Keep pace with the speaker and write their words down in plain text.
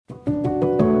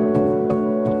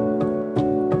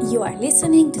You are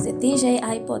listening to the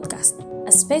DJI podcast,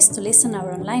 a space to listen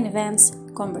our online events,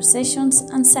 conversations,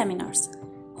 and seminars,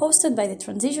 hosted by the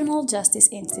Transitional Justice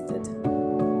Institute.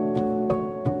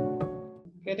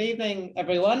 Good evening,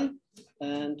 everyone.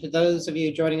 And to those of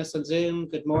you joining us on Zoom,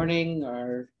 good morning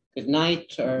or good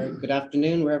night or good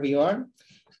afternoon, wherever you are.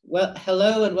 Well,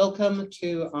 hello and welcome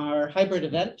to our hybrid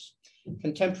event,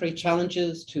 Contemporary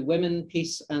Challenges to Women,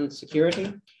 Peace and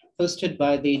Security, hosted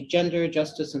by the Gender,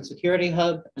 Justice and Security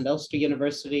Hub and Ulster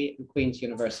University and Queen's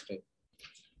University.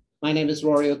 My name is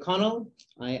Rory O'Connell.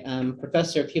 I am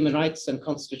Professor of Human Rights and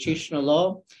Constitutional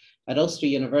Law at Ulster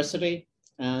University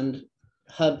and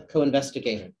Hub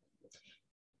co-investigator.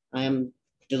 I am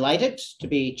delighted to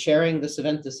be chairing this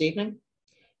event this evening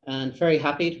and very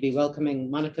happy to be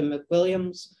welcoming Monica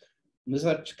McWilliams,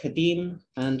 Nusrat Kadim,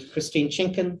 and Christine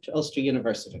Chinkin to Ulster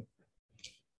University.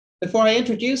 Before I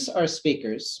introduce our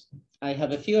speakers, I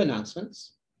have a few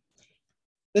announcements.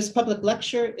 This public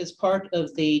lecture is part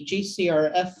of the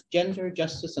GCRF Gender,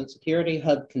 Justice and Security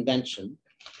Hub Convention.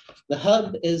 The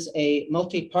Hub is a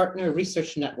multi-partner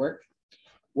research network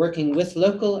working with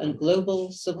local and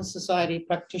global civil society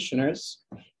practitioners,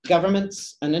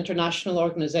 governments, and international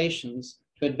organizations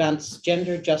to advance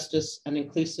gender justice and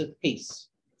inclusive peace.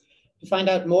 To find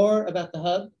out more about the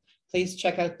Hub, please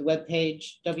check out the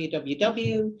webpage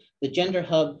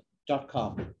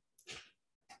www.thegenderhub.com.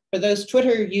 For those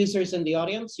Twitter users in the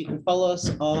audience, you can follow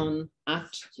us on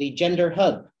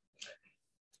 @thegenderhub.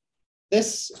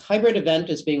 This hybrid event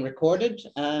is being recorded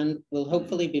and will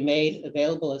hopefully be made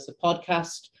available as a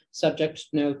podcast, subject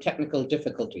to no technical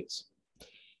difficulties.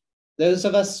 Those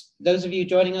of you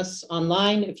joining us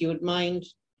online, if you would mind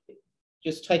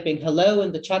just typing hello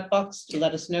in the chat box to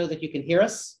let us know that you can hear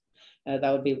us,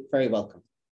 that would be very welcome.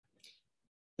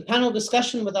 The panel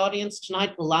discussion with the audience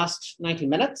tonight will last 90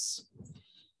 minutes,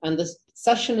 and this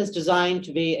session is designed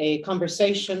to be a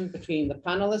conversation between the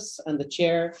panelists and the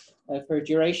chair for a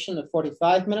duration of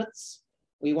 45 minutes.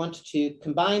 We want to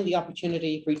combine the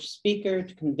opportunity for each speaker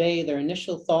to convey their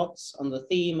initial thoughts on the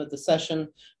theme of the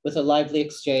session with a lively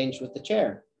exchange with the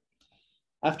chair.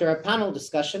 After our panel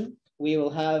discussion, we will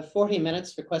have 40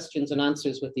 minutes for questions and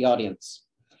answers with the audience.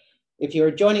 If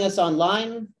you're joining us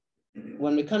online,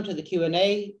 when we come to the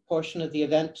Q&A portion of the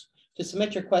event, to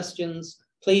submit your questions,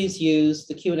 please use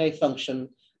the Q&A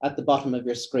function at the bottom of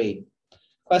your screen.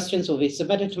 Questions will be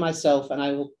submitted to myself and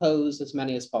I will pose as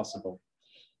many as possible.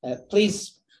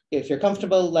 Please, if you're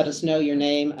comfortable, let us know your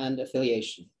name and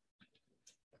affiliation.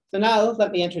 So now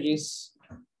let me introduce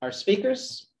our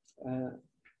speakers.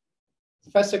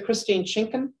 Professor Christine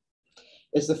Chinkin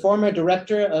is the former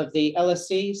director of the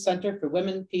LSE Center for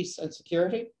Women, Peace and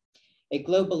Security, a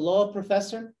global law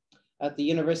professor at the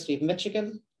University of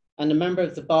Michigan, and a member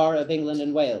of the Bar of England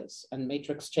and Wales and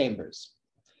Matrix Chambers.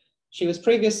 She was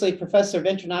previously professor of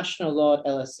international law at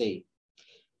LSE.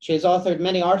 She has authored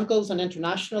many articles on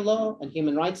international law and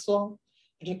human rights law,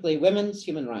 particularly women's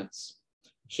human rights.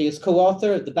 She is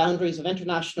co-author of The Boundaries of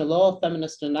International Law,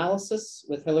 Feminist Analysis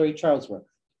with Hilary Charlesworth,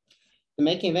 The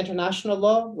Making of International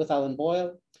Law with Alan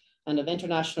Boyle, and of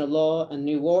International Law and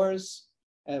New Wars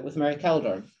with Mary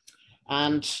Kaldor.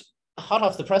 And hot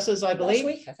off the presses, I believe.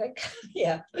 Last week, I think.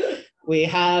 Yeah. We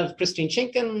have Christine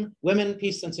Chinkin, Women,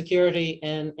 Peace and Security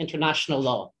in International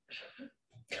Law.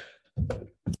 So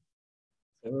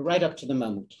we're right up to the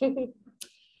moment.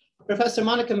 Professor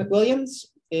Monica McWilliams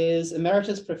is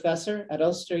Emeritus Professor at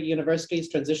Ulster University's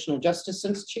Transitional Justice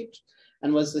Institute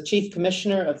and was the Chief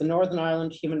Commissioner of the Northern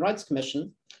Ireland Human Rights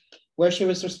Commission, where she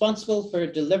was responsible for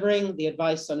delivering the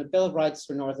advice on a Bill of Rights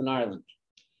for Northern Ireland.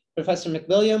 Professor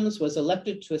McWilliams was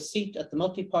elected to a seat at the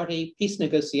multi-party peace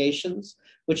negotiations,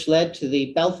 which led to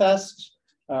the Belfast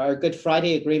Good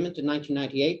Friday Agreement in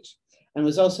 1998, and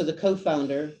was also the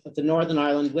co-founder of the Northern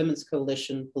Ireland Women's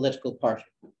Coalition political party.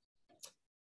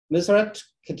 Nusrat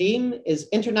Kadim is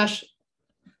international,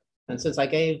 and since I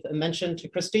gave a mention to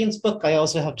Christine's book, I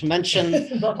also have to mention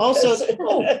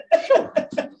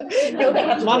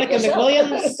Monica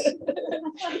McWilliams,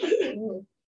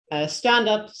 Stand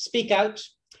Up, Speak Out,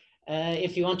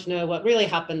 if you want to know what really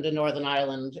happened in Northern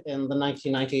Ireland in the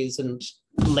 1990s and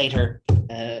later.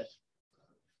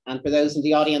 And for those in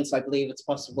the audience, I believe it's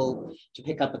possible to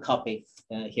pick up a copy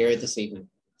here this evening.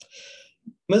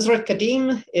 Nusrat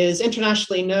Kadim is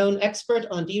internationally known expert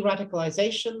on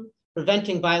de-radicalization,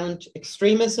 preventing violent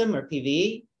extremism, or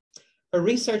PVE. Her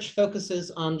research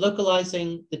focuses on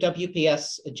localizing the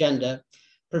WPS agenda,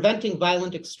 preventing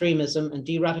violent extremism and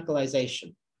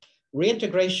de-radicalization,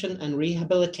 reintegration and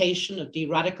rehabilitation of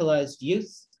de-radicalized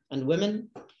youth and women,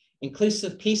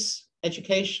 inclusive peace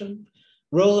education,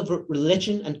 role of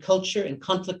religion and culture in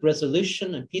conflict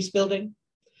resolution and peace building,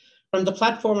 From the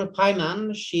platform of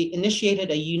Paiman, she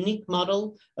initiated a unique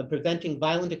model of preventing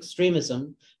violent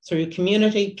extremism through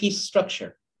community peace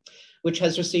structure, which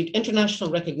has received international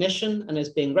recognition and is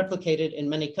being replicated in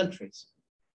many countries.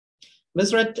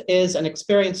 Meseret is an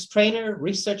experienced trainer,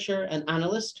 researcher, and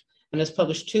analyst, and has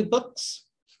published 2 books.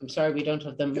 I'm sorry we don't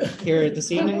have them here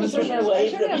this evening, Meseret.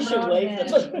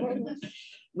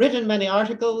 Written many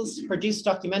articles, produced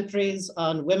documentaries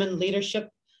on women leadership,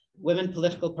 women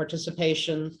political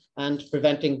participation, and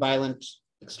preventing violent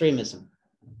extremism.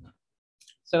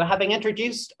 So having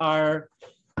introduced our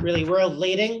really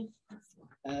world-leading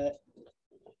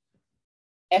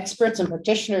experts and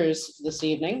practitioners this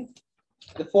evening,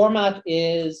 the format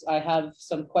is I have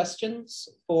some questions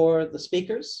for the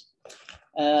speakers.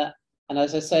 And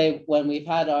as I say, when we've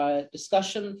had our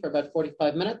discussion for about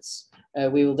 45 minutes,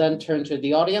 we will then turn to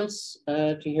the audience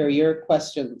to hear your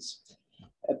questions.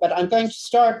 But I'm going to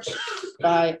start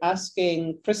by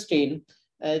asking Christine,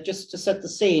 just to set the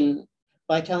scene,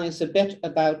 by telling us a bit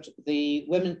about the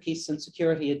Women, Peace and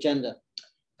Security agenda.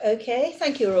 Okay,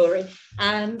 thank you, Rory.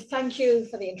 And thank you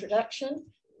for the introduction.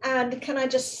 And can I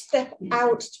just step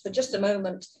out for just a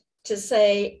moment to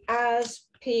say, as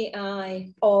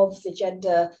PI of the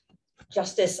Gender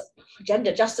Justice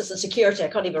and Security, I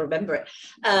can't even remember it,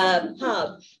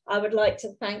 hub, I would like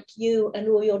to thank you and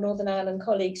all your Northern Ireland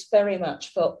colleagues very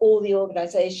much for all the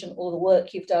organisation, all the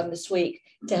work you've done this week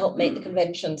to help make the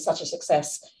convention such a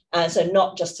success. So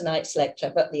not just tonight's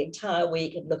lecture, but the entire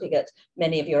week and looking at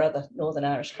many of your other Northern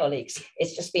Irish colleagues.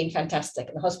 It's just been fantastic,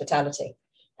 and the hospitality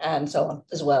and so on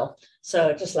as well. So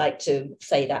I'd just like to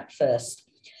say that first.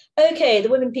 Okay, the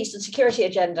Women, Peace and Security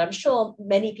agenda. I'm sure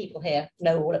many people here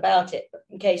know all about it, but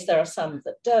in case there are some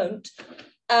that don't,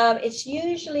 it's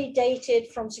usually dated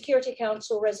from Security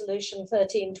Council Resolution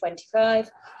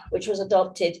 1325, which was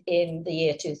adopted in the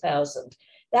year 2000.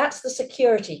 That's the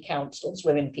Security Council's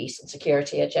Women, Peace and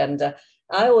Security agenda.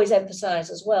 I always emphasize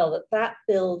as well that that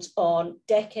builds on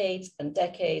decades and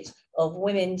decades of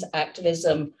women's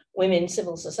activism, women's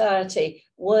civil society,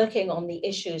 working on the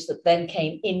issues that then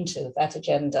came into that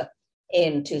agenda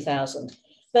in 2000.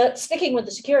 But sticking with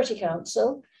the Security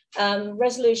Council,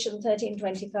 Resolution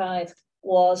 1325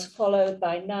 was followed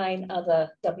by 9 other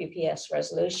WPS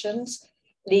resolutions,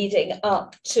 leading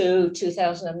up to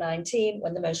 2019,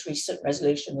 when the most recent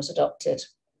resolution was adopted.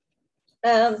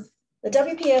 The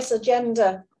WPS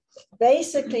agenda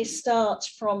basically starts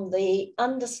from the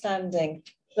understanding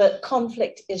that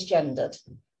conflict is gendered,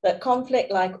 that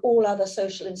conflict, like all other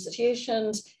social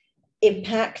institutions,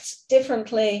 impacts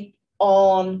differently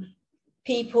on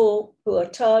people who are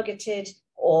targeted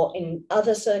or in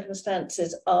other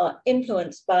circumstances are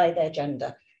influenced by their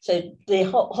gender. So the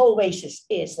whole basis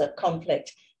is that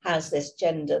conflict has this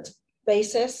gendered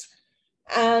basis,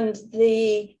 and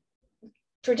the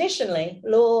traditionally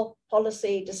law,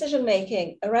 policy,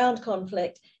 decision-making around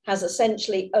conflict has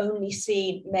essentially only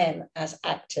seen men as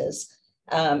actors,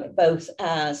 both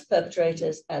as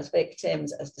perpetrators, as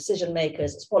victims, as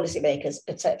decision-makers, as policymakers,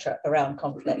 etc., around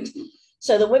conflict.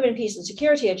 So the Women, Peace and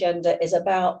Security agenda is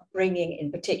about bringing,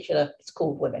 in particular, it's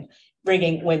called Women,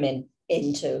 bringing women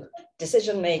into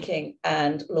decision-making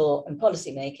and law and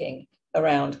policy-making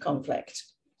around conflict.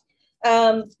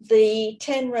 The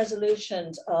 10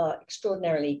 resolutions are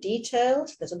extraordinarily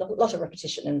detailed. There's a lot of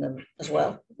repetition in them as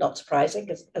well, not surprising,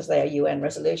 as they are UN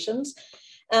resolutions.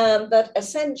 But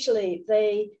essentially,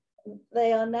 they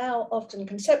are now often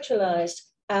conceptualized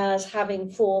as having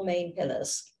 4 main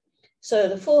pillars. So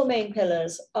the 4 main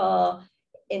pillars are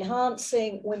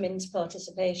enhancing women's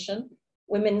participation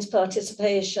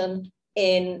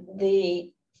in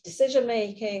the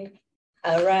decision-making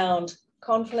around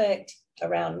conflict,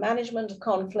 around management of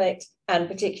conflict, and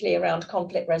particularly around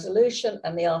conflict resolution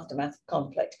and the aftermath of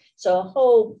conflict. So a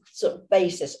whole sort of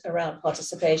basis around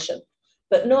participation,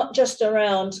 but not just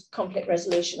around conflict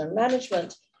resolution and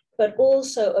management, but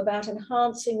also about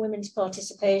enhancing women's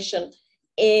participation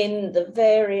in the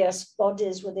various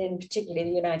bodies within, particularly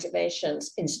the United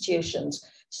Nations institutions.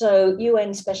 So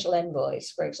UN special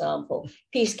envoys, for example,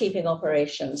 peacekeeping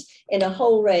operations, in a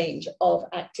whole range of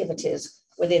activities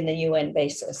within the UN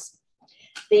basis.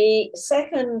 The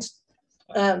second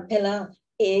pillar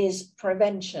is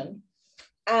prevention.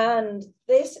 And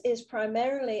this is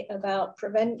primarily about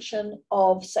prevention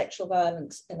of sexual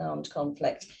violence in armed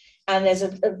conflict. And there's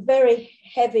a very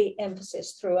heavy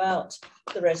emphasis throughout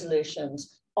the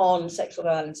resolutions on sexual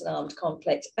violence and armed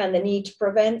conflict and the need to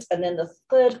prevent. And then the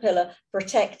third pillar,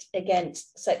 protect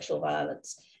against sexual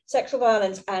violence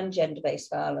and gender-based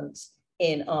violence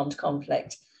in armed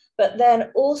conflict. but then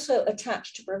also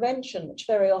attached to prevention, which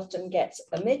very often gets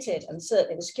omitted, and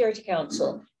certainly the Security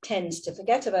Council tends to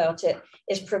forget about it,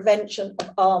 is prevention of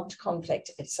armed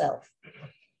conflict itself.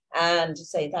 And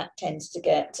say that tends to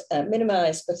get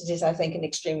minimized, but it is, I think, an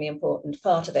extremely important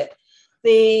part of it.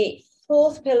 The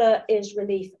fourth pillar is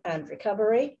relief and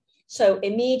recovery. So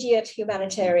immediate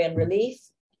humanitarian relief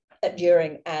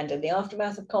during and in the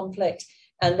aftermath of conflict,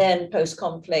 and then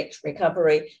post-conflict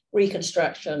recovery,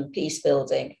 reconstruction, peace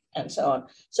building, and so on.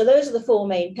 So those are the four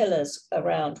main pillars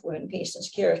around women, peace and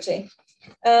security.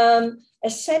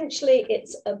 Essentially,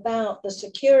 it's about the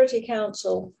Security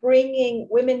Council bringing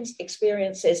women's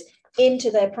experiences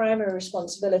into their primary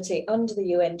responsibility under the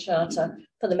UN Charter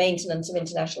for the maintenance of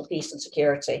international peace and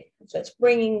security. So it's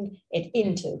bringing it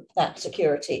into that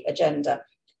security agenda.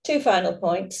 Two final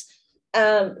points.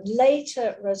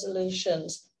 Later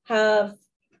resolutions have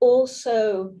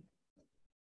also,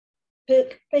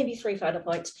 maybe three final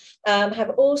points,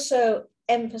 have also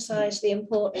emphasized the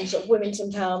importance of women's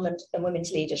empowerment and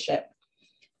women's leadership.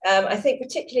 I think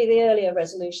particularly the earlier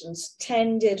resolutions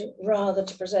tended rather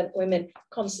to present women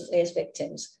constantly as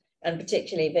victims, and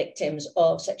particularly victims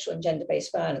of sexual and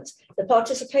gender-based violence. The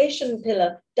participation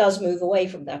pillar does move away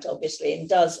from that, obviously, and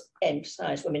does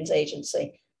emphasize women's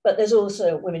agency, but there's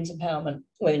also women's empowerment,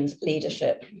 women's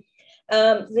leadership.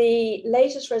 The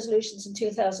latest resolutions in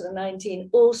 2019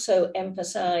 also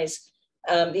emphasize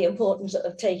the importance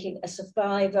of taking a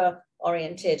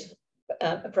survivor-oriented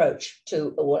approach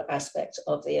to all aspects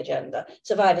of the agenda,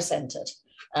 survivor-centered.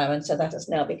 And so that has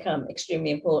now become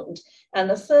extremely important. And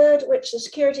the third, which the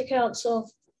Security Council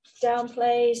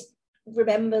downplays,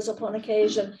 remembers upon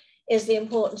occasion, is the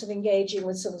importance of engaging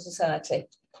with civil society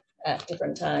at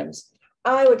different times.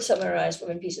 I would summarize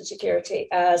women, peace and security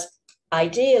as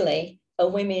ideally a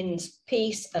women's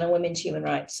peace and a women's human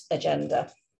rights agenda.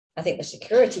 I think the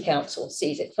Security Council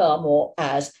sees it far more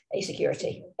as a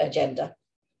security agenda.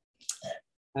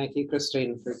 Thank you,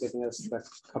 Christine, for giving us that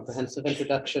comprehensive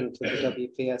introduction to the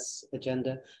WPS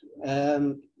agenda.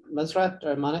 Masrat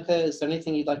or Monica, is there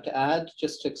anything you'd like to add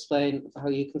just to explain how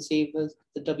you conceive of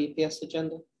the WPS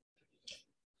agenda?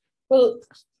 Well,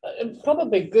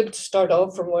 probably good to start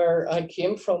off from where I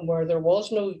came from, where there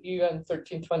was no UN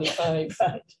 1325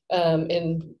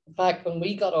 in back when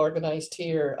we got organised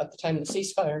here at the time of the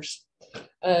ceasefires.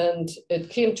 And it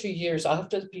came 2 years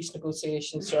after the peace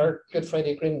negotiations. Our Good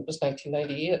Friday Agreement was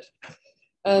 1998.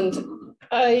 And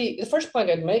the first point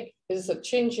I'd make is that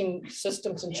changing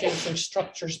systems and changing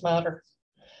structures matter.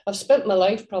 I've spent my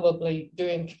life probably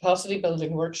doing capacity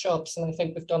building workshops, and I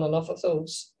think we've done enough of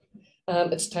those.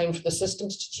 It's time for the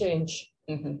systems to change.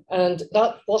 Mm-hmm. And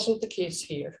that wasn't the case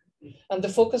here. And the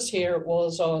focus here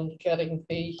was on getting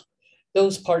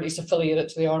those parties affiliated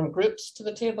to the armed groups to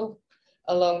the table,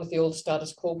 along with the old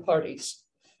status quo parties.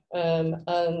 And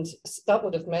that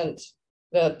would have meant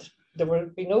that there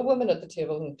would be no women at the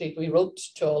table. Indeed, we wrote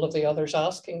to all of the others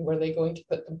asking, were they going to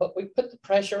put them? But we put the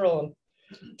pressure on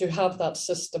to have that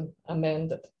system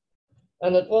amended.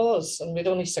 And it was, and we'd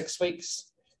only 6 weeks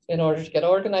in order to get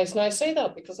organised. And I say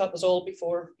that because that was all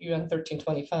before UN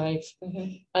 1325.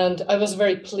 Mm-hmm. And I was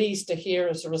very pleased to hear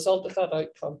as a result of that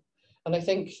outcome. And I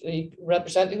think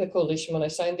representing the coalition, when I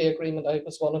signed the agreement, I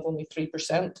was one of only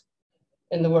 3%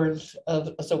 in the world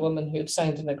as a woman who had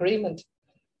signed an agreement.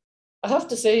 I have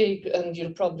to say, and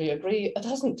you'll probably agree, it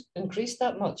hasn't increased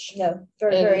that much. No,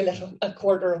 very little. A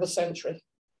quarter of a century.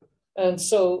 And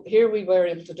so here we were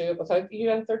able to do it without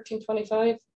UN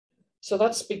 1325. So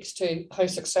that speaks to how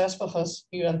successful has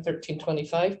UN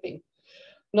 1325 been.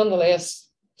 Nonetheless,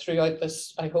 throughout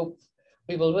this, I hope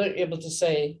we will be able to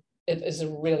say it is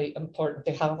really important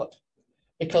to have it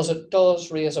because it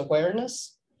does raise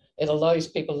awareness. It allows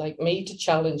people like me to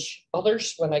challenge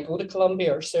others when I go to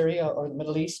Colombia or Syria or the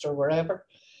Middle East or wherever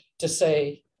to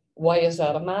say, why is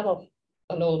that a panel,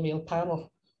 an all-male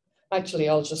panel? Actually,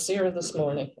 Al Jazeera this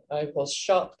morning, I was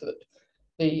shocked that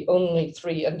the only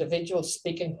 3 individuals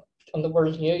speaking on the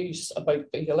world news about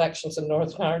the elections in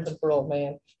Northern Ireland were all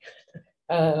men.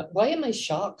 Why am I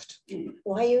shocked?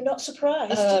 Why are you not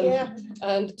surprised? Yeah.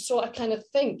 And so I kind of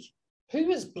think, who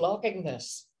is blocking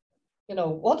this? You know,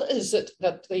 what is it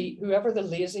that whoever the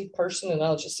lazy person in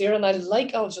Al Jazeera, and I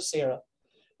like Al Jazeera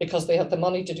because they have the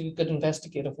money to do good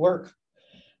investigative work,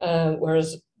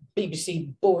 whereas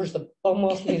BBC bores the bum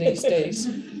off me these days.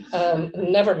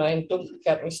 Never mind, don't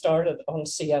get me started on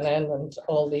CNN and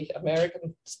all the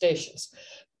American stations.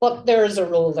 But there is a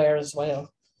role there as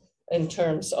well in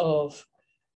terms of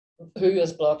who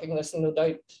is blocking this, and no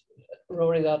doubt,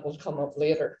 Rory, that will come up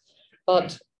later.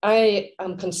 But I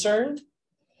am concerned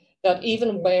that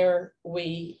even where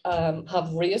we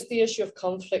have raised the issue of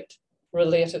conflict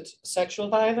related sexual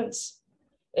violence,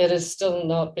 it is still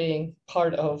not being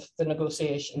part of the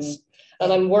negotiations.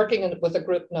 And I'm working with a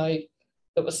group now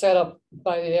that was set up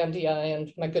by the MDI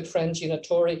and my good friend Gina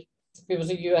Tory, who was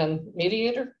a UN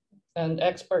mediator and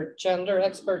gender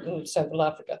expert in Central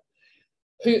Africa,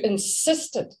 who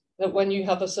insisted that when you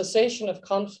have a cessation of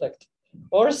conflict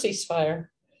or a ceasefire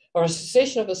or a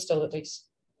cessation of hostilities,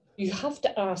 you have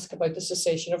to ask about the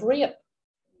cessation of rape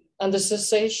and the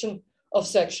cessation of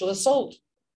sexual assault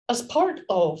as part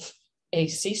of a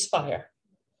ceasefire.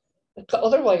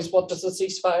 Otherwise, what does a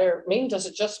ceasefire mean? Does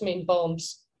it just mean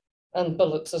bombs and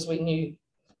bullets as we knew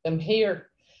them here?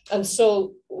 And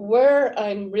so where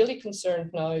I'm really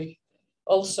concerned now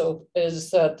also is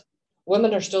that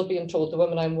women are still being told, the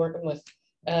women I'm working with,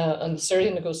 and the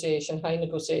Syrian High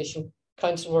Negotiation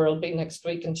Council, where I'll be next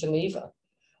week in Geneva,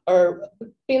 are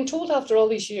being told after all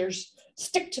these years,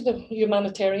 stick to the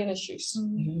humanitarian issues.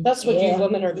 That's what you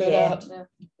women are good at.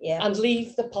 And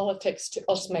leave the politics to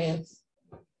us men.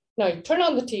 Now, turn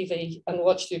on the TV and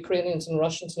watch the Ukrainians and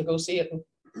Russians negotiating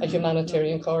a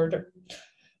humanitarian corridor.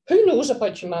 Who knows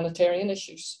about humanitarian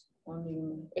issues?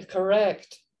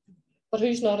 Correct. But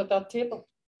who's not at that table?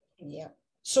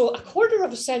 So a quarter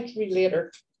of a century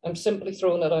later, I'm simply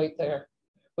throwing it out there.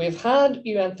 We've had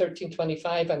UN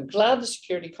 1325. I'm glad the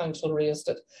Security Council raised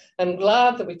it. I'm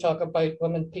glad that we talk about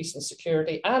women, peace and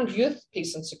security and youth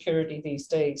peace and security these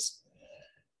days.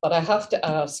 But I have to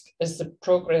ask, is the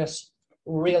progress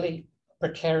really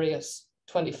precarious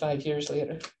 25 years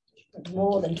later?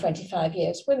 More than 25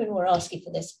 years. Women were asking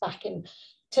for this back in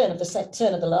turn of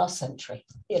the last century.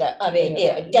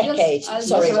 Decades.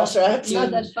 Sorry, Rosa. No,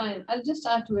 that's fine. I'll just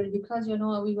add to it because,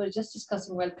 we were just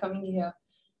discussing while coming here.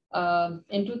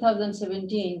 In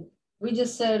 2017, we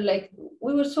just said,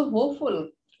 we were so hopeful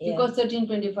because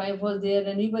 1325 was there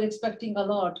and we were expecting a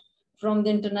lot from the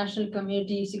international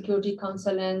community, Security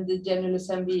Council and the General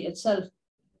Assembly itself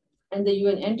and the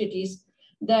UN entities,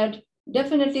 that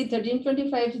definitely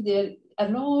 1325 is there. A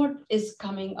lot is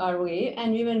coming our way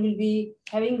and women will be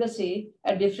having the say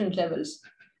at different levels.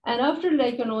 And after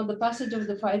the passage of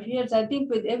the 5 years, I think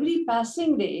with every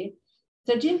passing day,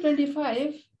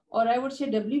 1325, or I would say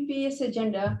WPS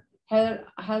agenda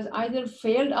has either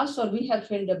failed us or we have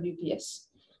failed WPS,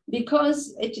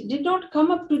 because it did not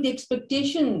come up to the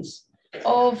expectations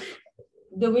of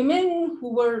the women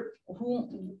who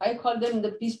I call them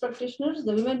the peace practitioners,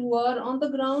 the women who are on the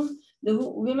ground, the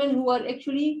women who are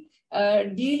actually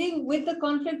dealing with the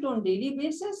conflict on daily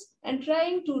basis and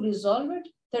trying to resolve it.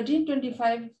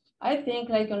 1325, I think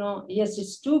yes,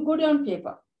 it's too good on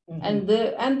paper, and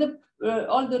the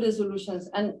all the resolutions.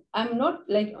 And I'm not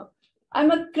I'm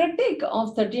a critic of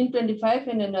 1325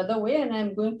 in another way, and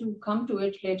I'm going to come to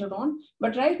it later on.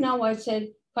 But right now, I said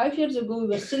 5 years ago, we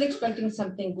were still expecting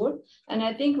something good. And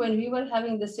I think when we were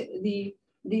having I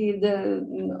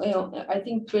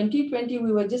think 2020,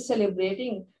 we were just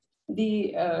celebrating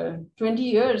the 20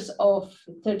 years of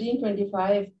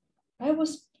 1325. I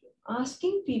was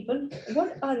asking people,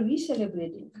 what are we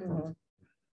celebrating?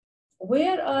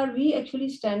 Where are we actually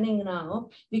standing now?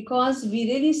 Because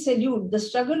we really salute the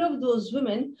struggle of those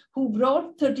women who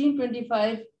brought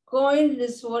 1325, coined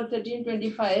this word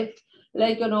 1325,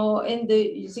 in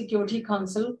the Security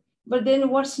Council. But then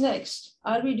what's next?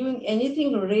 Are we doing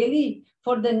anything really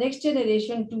for the next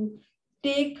generation to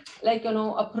take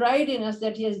a pride in us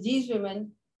that yes, these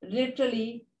women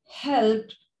literally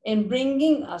helped in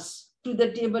bringing us to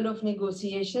the table of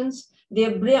negotiations? They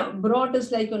brought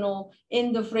us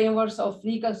in the frameworks of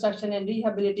reconstruction and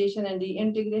rehabilitation and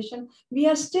reintegration. We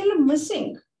are still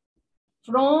missing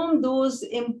from those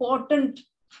important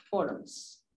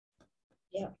forums.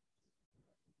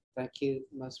 Thank you,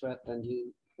 Masrat. And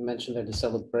you mentioned that the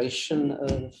celebration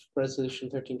of Resolution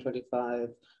 1325,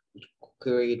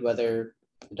 queried whether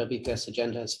the WPS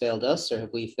agenda has failed us or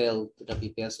have we failed the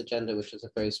WPS agenda, which is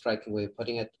a very striking way of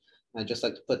putting it. I'd just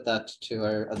like to put that to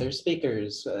our other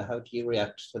speakers. How do you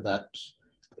react to that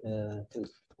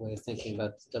way of thinking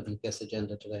about the WPS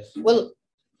agenda today? Well,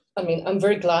 I mean, I'm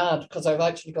very glad because I've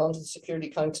actually gone to the Security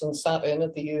Council and sat in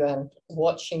at the UN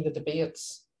watching the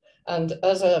debates. And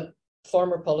as a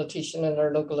former politician in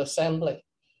our local assembly,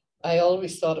 I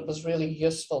always thought it was really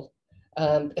useful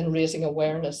in raising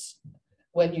awareness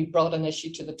when you brought an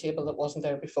issue to the table that wasn't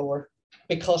there before,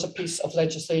 because a piece of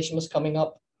legislation was coming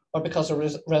up or because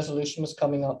a resolution was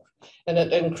coming up. And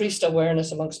it increased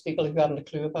awareness amongst people who hadn't a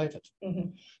clue about it.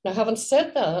 Now, having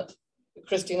said that,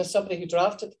 Christine, as somebody who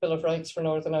drafted the Bill of Rights for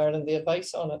Northern Ireland, the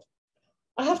advice on it,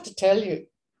 I have to tell you,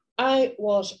 I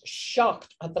was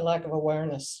shocked at the lack of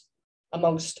awareness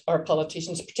amongst our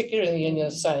politicians, particularly the Union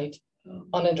side,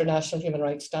 on international human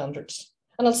rights standards.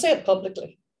 and I'll say it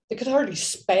publicly, they could hardly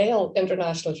spell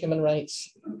international human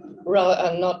rights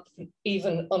and not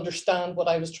even understand what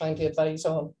I was trying to advise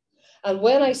on. And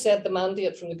when I said the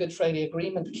mandate from the Good Friday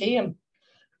Agreement came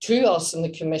to us in the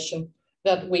Commission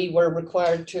that we were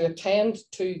required to attend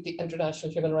to the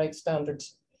international human rights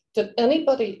standards, did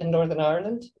anybody in Northern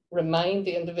Ireland remind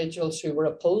the individuals who were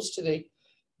opposed to the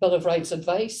Bill of Rights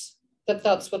advice that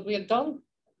that's what we had done?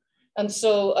 And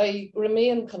so I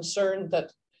remain concerned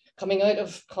that coming out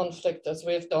of conflict as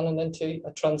we've done and into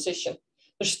a transition,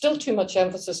 there's still too much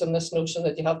emphasis on this notion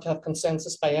that you have to have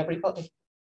consensus by everybody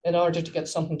in order to get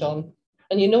something done.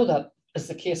 And you know that is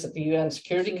the case at the UN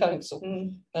Security Council,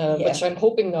 which I'm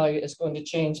hoping now is going to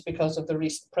change because of the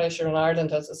recent pressure on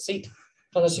Ireland as a seat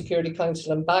on the Security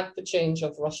Council and back the change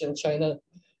of Russia and China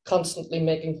constantly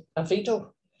making a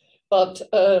veto. But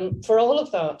for all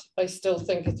of that, I still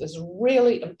think it is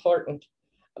really important.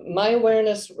 My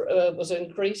awareness was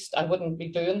increased. I wouldn't be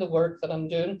doing the work that I'm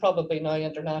doing probably now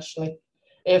internationally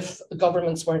if the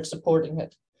governments weren't supporting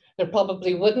it. There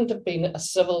probably wouldn't have been a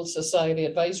civil society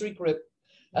advisory group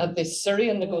at the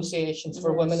Syrian negotiations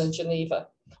for women in Geneva,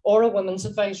 or a women's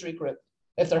advisory group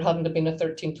if there hadn't been a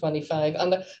 1325.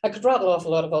 And I could rattle off a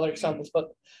lot of other examples,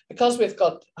 but because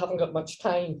haven't got much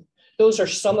time, those are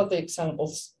some of the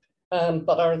examples,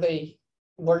 but are they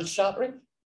world-shattering?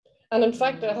 And in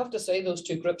fact, I have to say those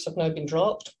two groups have now been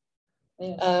dropped,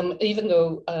 even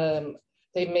though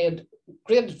they made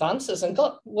great advances and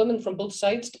got women from both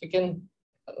sides to begin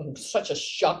such a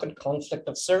shocking conflict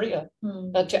of Syria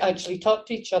to actually talk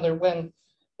to each other when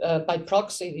by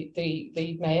proxy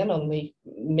the men on the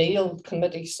male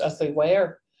committees, as they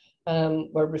were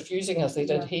refusing, as they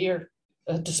did here,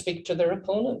 to speak to their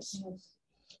opponents.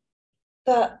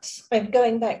 But I'm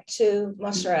going back to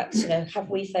Montserrat, have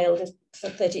we failed at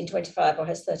 1325, or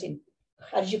has 13,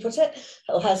 how did you put it?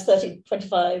 Or has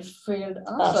 1325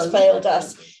 failed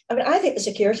us? I mean, I think the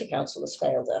Security Council has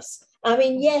failed us. I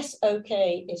mean, yes,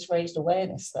 okay, it's raised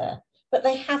awareness there, but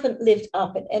they haven't lived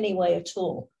up in any way at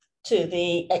all to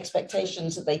the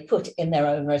expectations that they put in their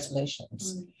own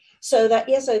resolutions. So that,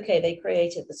 yes, okay, they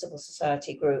created the civil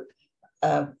society group,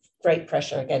 great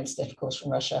pressure against it, of course,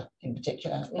 from Russia in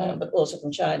particular, but also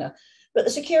from China. But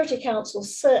the Security Council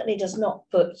certainly does not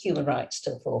put human rights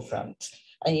to the forefront.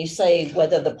 And you say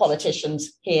whether the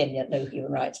politicians here know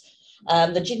human rights.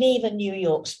 The Geneva-New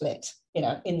York split,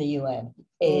 in the UN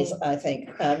is, I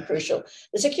think, crucial.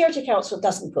 The Security Council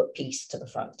doesn't put peace to the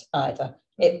front either.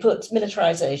 It puts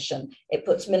militarization, it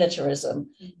puts militarism,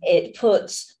 it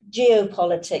puts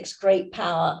geopolitics, great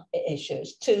power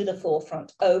issues to the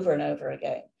forefront over and over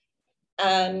again.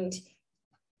 And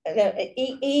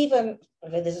even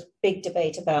there's a big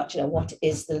debate about, what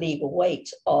is the legal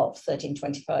weight of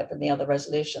 1325 and the other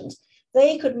resolutions.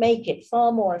 They could make it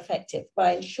far more effective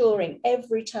by ensuring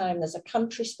every time there's a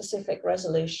country-specific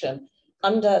resolution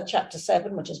under Chapter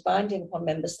 7, which is binding upon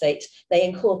member states, they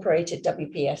incorporated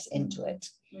WPS into it.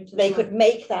 They could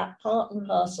make that part and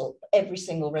parcel of every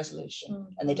single resolution,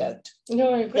 and they don't.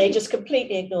 No, I agree. They just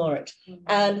completely ignore it.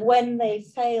 And when they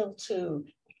fail to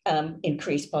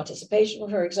increase participation,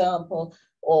 for example,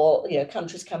 or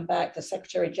countries come back, the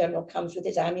Secretary General comes with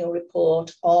his annual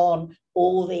report on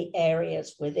all the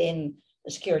areas within the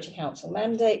Security Council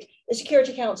mandate. The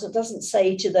Security Council doesn't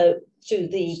say to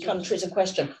the countries in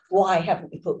question, why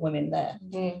haven't we put women there?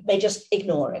 They just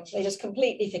ignore it. They just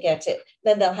completely forget it.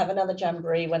 Then they'll have another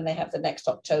jamboree when they have the next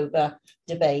October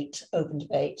debate, open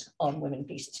debate on women,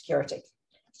 peace and security.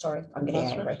 Sorry, I'm getting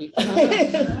angry.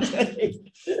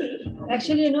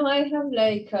 Actually, I have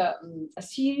a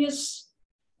serious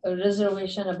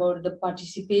reservation about the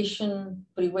participation,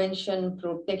 prevention,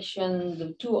 protection,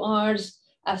 the 2 R's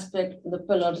aspect, the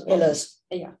pillars.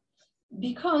 Yeah,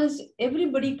 because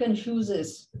everybody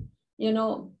confuses,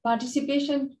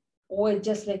 participation, or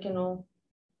just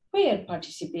where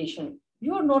participation?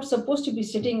 You're not supposed to be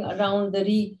sitting around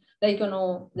the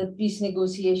peace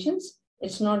negotiations.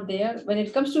 It's not there. When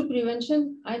it comes to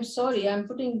prevention, I'm sorry, I'm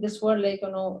putting this word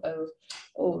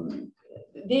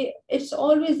it's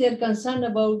always they're concerned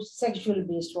about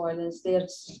sexual-based violence. They're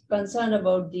concerned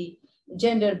about the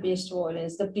gender-based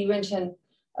violence. The prevention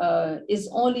is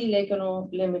only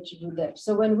limited to that.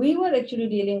 So when we were actually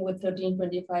dealing with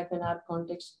 1325 in our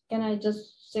context, can I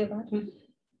just say that?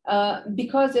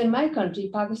 Because in my country,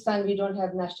 Pakistan, we don't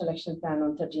have national action plan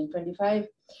on 1325.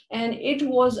 And it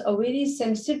was a very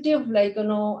sensitive,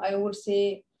 I would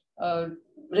say,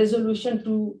 resolution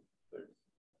to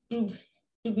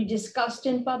be discussed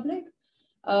in public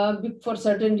for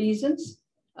certain reasons,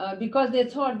 because they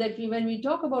thought that when we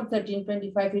talk about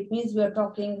 1325, it means we are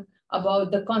talking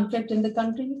about the conflict in the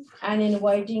country and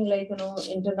inviting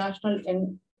international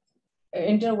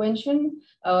intervention,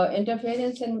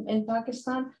 interference in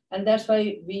Pakistan. And that's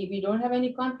why we don't have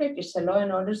any conflict. It's a law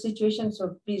and order situation.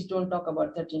 So please don't talk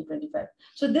about 1325.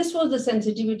 So this was the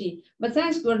sensitivity. But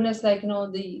thanks goodness,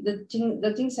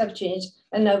 the things have changed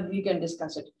and now we can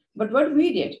discuss it. But what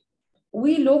we did,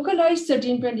 we localized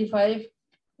 1325.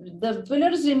 The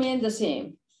pillars remain the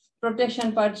same: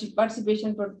 protection,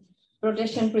 participation,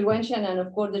 protection, prevention, and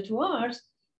of course the 2 R's.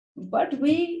 But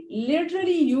we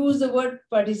literally use the word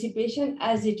participation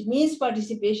as it means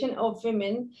participation of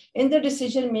women in the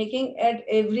decision making at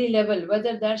every level,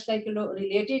 whether that's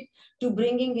related to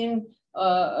bringing in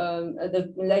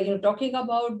talking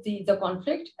about the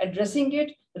conflict, addressing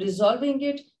it, resolving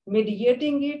it,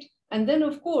 mediating it. And then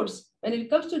of course, when it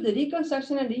comes to the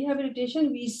reconstruction and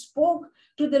rehabilitation, we spoke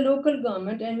to the local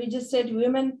government and we just said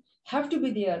women have to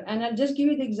be there. And I'll just give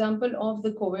you the example of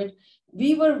the COVID.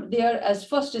 We were there as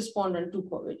first respondent to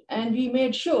COVID, and we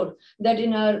made sure that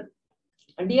in our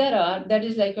DRR, that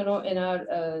is in our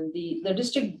the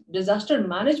district disaster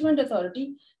management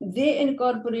authority, they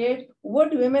incorporate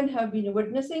what women have been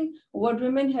witnessing, what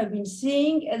women have been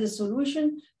seeing as a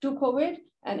solution to COVID,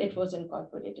 and it was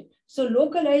incorporated. So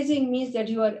localizing means that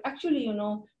you are actually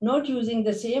not using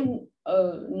the same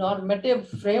normative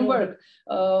framework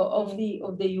of the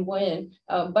UN,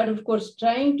 but of course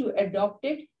trying to adopt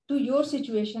it to your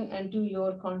situation and to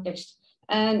your context.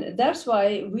 And that's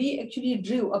why we actually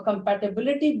drew a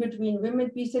compatibility between women,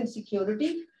 peace and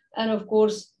security, and of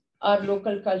course our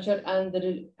local culture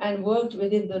and worked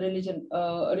within the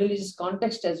religious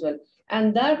context as well.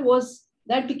 And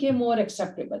that became more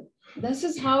acceptable. This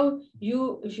is how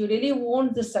if you really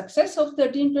want the success of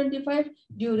 1325,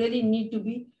 you really need to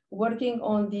be working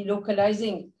on the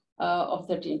localizing of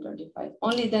 1325.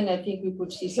 Only then I think we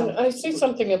could see something. I see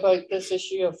something about this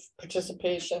issue of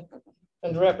participation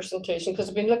and representation, because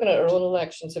I've been looking at our own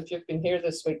elections. If you've been here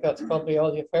this week, that's probably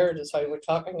all you've heard is how we're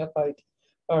talking about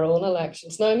our own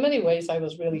elections. Now, in many ways, I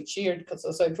was really cheered because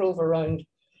as I drove around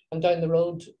and down the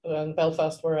road in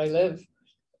Belfast where I live,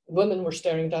 women were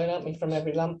staring down at me from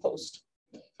every lamppost.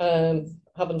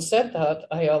 Having said that,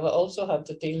 I have also had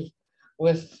to deal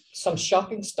with some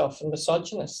shocking stuff and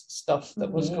misogynist stuff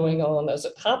that was going on as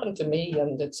it happened to me,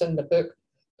 and it's in the book.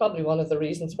 Probably one of the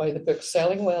reasons why the book's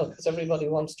selling well, because everybody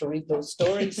wants to read those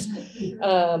stories.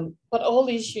 But all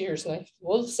these years, and I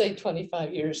will say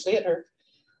 25 years later,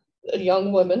 a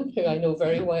young woman who I know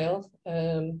very well,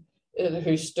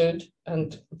 who stood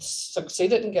and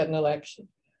succeeded in getting an election,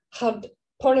 had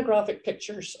pornographic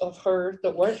pictures of her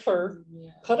that weren't her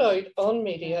put out on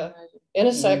media in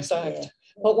a sex act.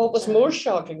 But what was more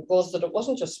shocking was that it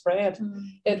wasn't just spread.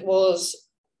 It was,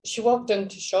 she walked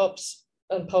into shops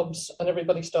and pubs and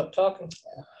everybody stopped talking.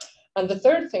 And the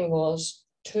third thing was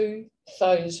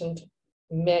 2,000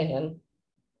 men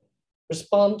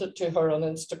responded to her on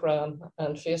Instagram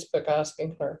and Facebook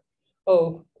asking her,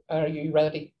 oh, are you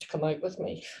ready to come out with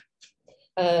me?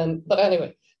 But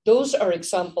anyway, those are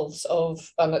examples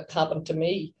of, and it happened to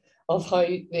me, of how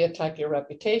they attack your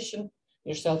reputation,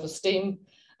 your self-esteem.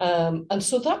 And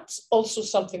so that's also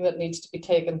something that needs to be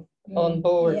taken on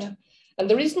board. Yeah. And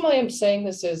the reason why I'm saying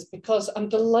this is because I'm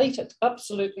delighted,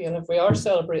 absolutely, and if we are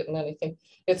celebrating anything,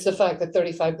 it's the fact that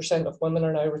 35% of women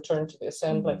are now returned to the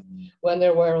Assembly, when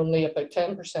there were only about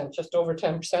 10%, just over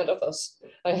 10% of us.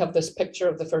 I have this picture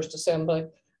of the first Assembly,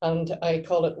 and I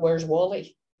call it Where's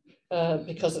Wally?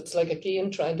 Because it's like a game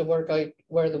trying to work out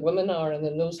where the women are, and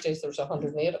in those days there's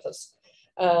 108 of us.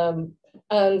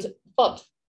 But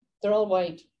they're all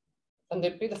white, and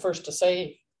they'd be the first to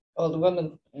say, all the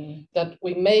women, that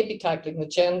we may be tackling the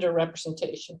gender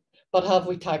representation, but have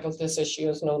we tackled this issue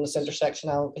as known as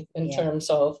intersectionality in terms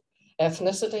of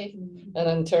ethnicity and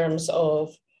in terms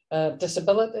of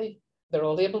disability? They're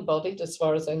all able-bodied as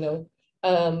far as I know.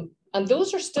 And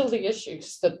those are still the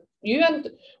issues that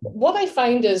what I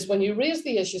find is when you raise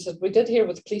the issues that we did here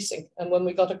with policing, and when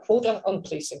we got a quota on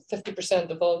policing, 50%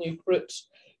 of all new recruits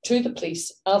to the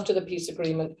police after the peace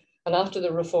agreement and after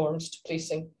the reforms to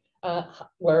policing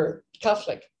were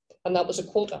Catholic, and that was a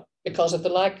quota because of the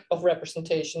lack of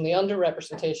representation, the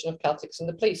underrepresentation of Catholics in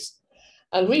the police.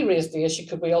 And we raised the issue,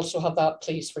 could we also have that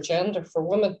police for gender, for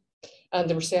women? And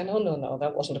they were saying, oh, no,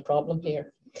 that wasn't a problem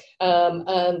here.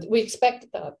 And we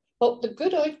expected that. But the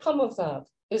good outcome of that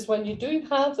is when you do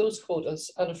have those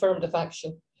quotas and affirmative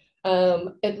action,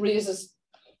 it raises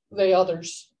the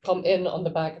others come in on the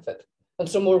back of it. And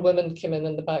so more women came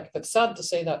in the back of it. Sad to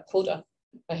say that quota,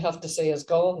 I have to say, is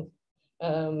gone,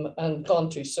 and gone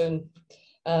too soon,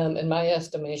 in my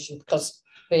estimation, because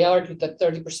they argued that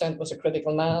 30% was a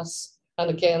critical mass. And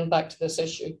again, back to this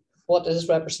issue, what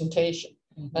is representation.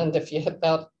 And if you hit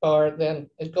that bar, then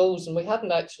it goes, and we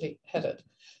hadn't actually hit it.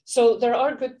 So there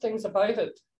are good things about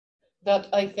it that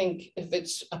I think if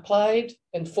it's applied,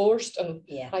 enforced, and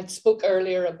I spoke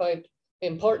earlier about the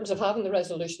importance of having the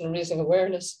resolution and raising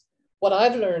awareness. What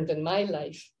I've learned in my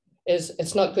life is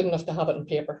it's not good enough to have it on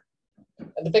paper.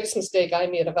 And the biggest mistake I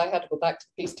made, if I had to go back to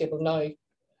the peace table now,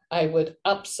 I would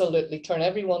absolutely turn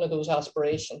every one of those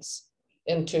aspirations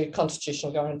into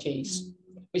constitutional guarantees.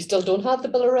 We still don't have the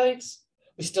Bill of Rights.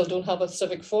 We still don't have a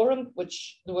civic forum,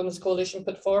 which the Women's Coalition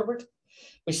put forward.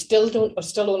 We still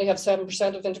only have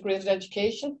 7% of integrated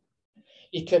education.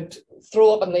 You could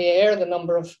throw up in the air the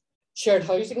number of shared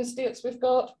housing estates we've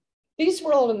got. These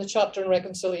were all in the chapter on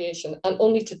reconciliation, and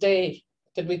only today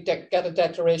did we get a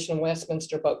declaration in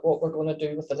Westminster about what we're going to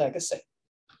do with the legacy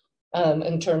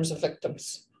in terms of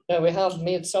victims. Now, we have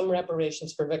made some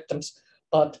reparations for victims,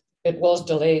 but it was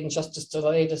delayed, and justice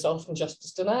delayed is often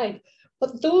justice denied.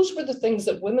 But those were the things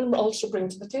that women also bring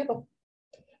to the table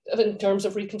in terms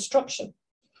of reconstruction.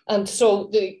 And so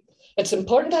it's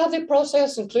important to have the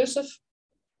process inclusive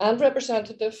and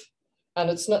representative, and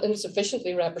it's not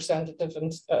insufficiently representative,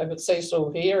 and I would say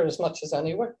so here as much as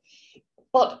anywhere.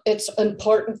 But it's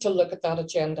important to look at that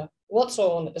agenda. What's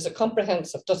on? Is it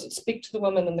comprehensive? Does it speak to the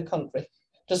women in the country?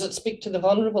 Does it speak to the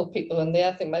vulnerable people and the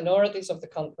ethnic minorities of the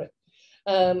country?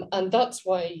 And that's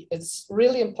why it's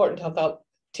really important to have that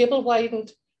table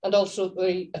widened and also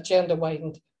the agenda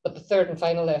widened. But the third and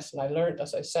final lesson I learned,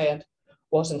 as I said,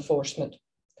 was enforcement.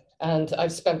 And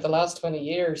I've spent the last 20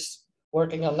 years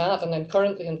working on that, and I'm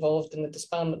currently involved in the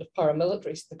disbandment of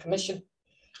paramilitaries, the commission.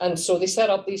 And so they set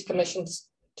up these commissions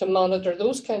to monitor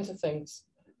those kinds of things,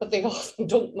 but they often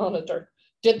don't monitor.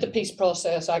 Did the peace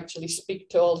process actually speak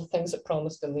to all the things it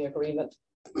promised in the agreement?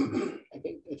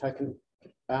 If I can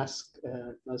ask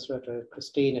Nusrat or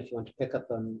Christine, if you want to pick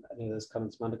up on any of those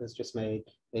comments Monica's just made,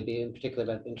 maybe in particular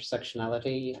about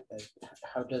intersectionality.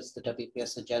 How does the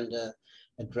WPS agenda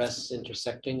address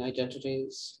intersecting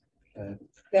identities?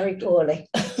 Very poorly.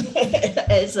 It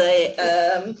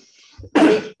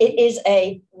is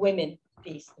a women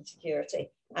peace and security.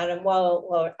 And while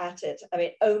we're at it, I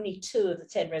mean, only 2 of the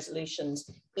 10 resolutions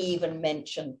even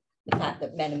mention the fact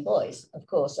that men and boys, of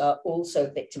course, are also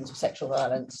victims of sexual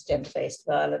violence, gender-based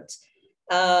violence.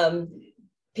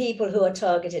 People who are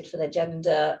targeted for their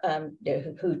gender,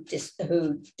 who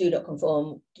do not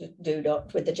conform, do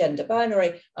not with the gender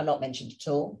binary, are not mentioned at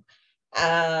all.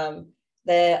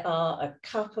 There are a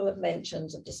couple of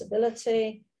mentions of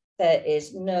disability. There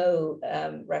is no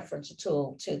reference at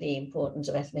all to the importance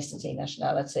of ethnicity,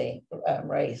 nationality,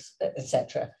 race,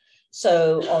 etc.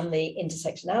 So on the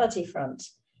intersectionality front,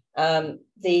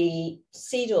 the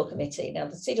CEDAW committee, now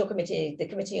the CEDAW committee, the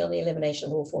Committee on the Elimination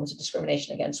of All Forms of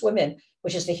Discrimination Against Women,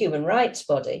 which is the human rights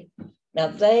body, now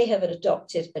they have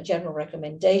adopted a general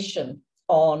recommendation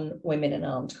on women in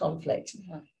armed conflict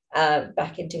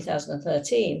back in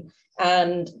 2013.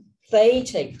 And they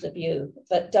take the view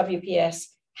that WPS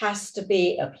has to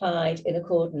be applied in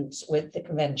accordance with the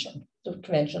Convention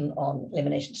on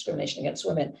Elimination of Discrimination Against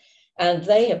Women. And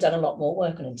they have done a lot more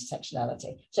work on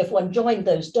intersectionality. So if one joined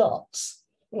those dots,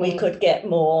 we could get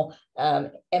more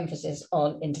emphasis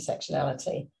on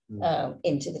intersectionality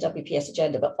into the WPS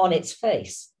agenda, but on its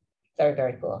face, very,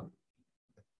 very poor.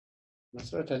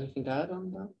 Nusrat, anything to add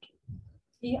on that?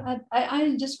 Yeah,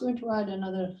 I'm just going to add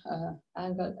another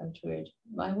angle to it.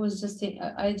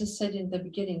 I just said in the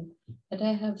beginning that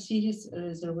I have serious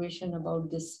reservation about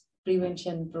this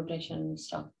prevention, protection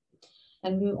stuff.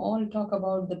 And we all talk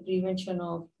about the prevention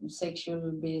of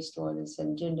sexual-based violence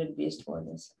and gender-based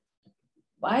violence.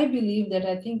 I believe that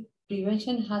I think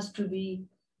prevention has to be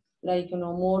like,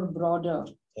 more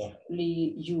broadly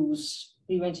used,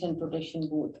 prevention, protection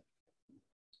both.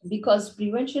 Because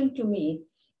prevention to me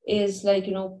is like,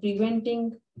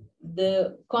 preventing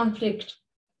the conflict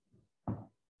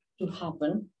to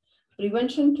happen.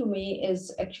 Prevention to me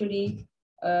is actually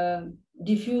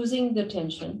diffusing the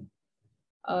tension,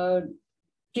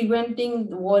 preventing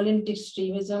violent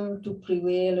extremism to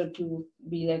prevail or to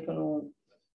be like, or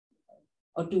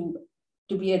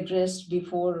to be addressed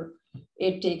before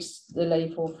it takes the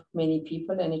life of many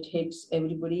people and it hits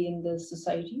everybody in the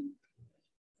society.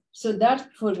 So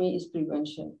that for me is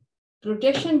prevention.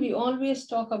 Protection, we always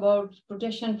talk about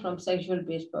protection from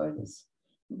sexual-based violence,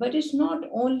 but it's not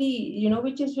only,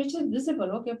 which is visible.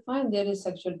 Okay, fine, there is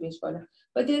sexual-based violence,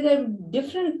 but there are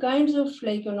different kinds of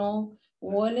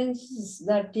violences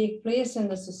that take place in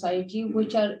the society,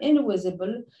 which are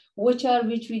invisible, which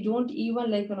we don't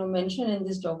even mention in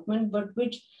this document, but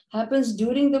which happens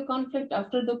during the conflict,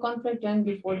 after the conflict, and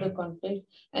before the conflict.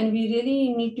 And we really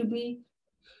need to be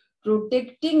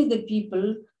protecting the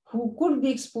people who could be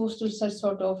exposed to such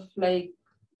sort of like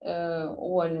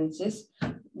violences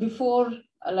before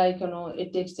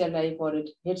it takes their life or it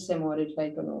hits them or it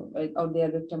or they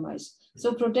are victimized.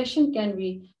 So protection can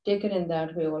be taken in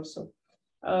that way also.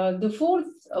 The fourth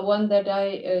one that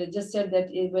I just said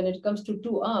that is when it comes to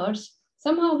 2 hours,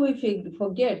 somehow we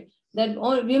forget that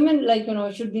all women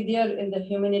should be there in the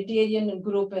humanitarian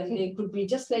group and they could be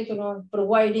just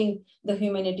providing the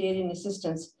humanitarian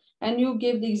assistance. And you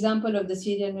gave the example of the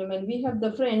Syrian women. We have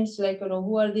the friends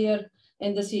who are there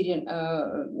in the Syrian,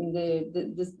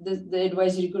 the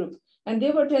advisory group. And they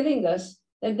were telling us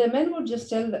that the men would just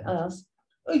tell us,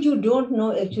 oh, you don't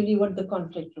know actually what the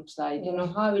conflict looks like,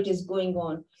 how it is going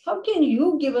on. How can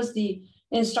you give us the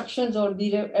instructions or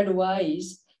the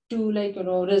advice to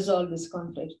resolve this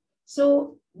conflict?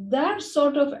 So that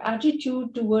sort of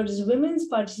attitude towards women's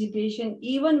participation,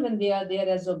 even when they are there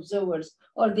as observers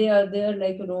or they are there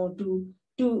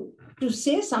to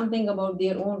say something about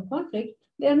their own conflict,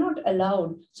 they are not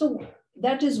allowed. So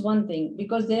that is one thing,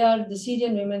 because they are the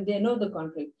Syrian women, they know the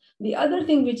conflict. The other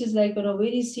thing which is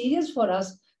very serious for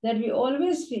us, that we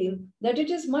always feel that it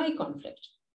is my conflict.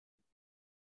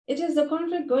 It is the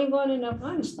conflict going on in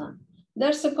Afghanistan.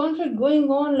 That's the conflict going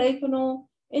on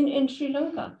in Sri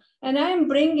Lanka. And I am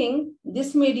bringing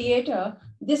this mediator,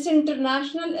 this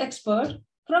international expert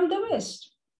from the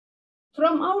West,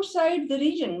 from outside the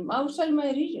region, outside my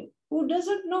region, who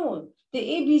doesn't know the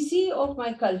ABC of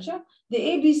my culture, the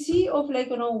ABC of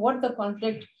what the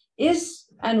conflict is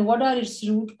and what are its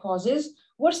root causes,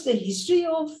 what's the history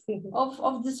of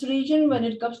this region when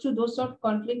it comes to those sort of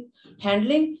conflict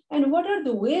handling, and what are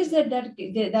the ways that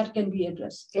can be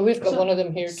addressed. We've got one of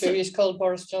them here too. He's called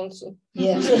Boris Johnson.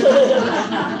 Yeah.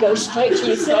 Go straight to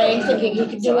Ukraine thinking he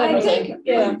can do anything.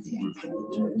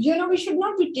 We should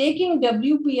not be taking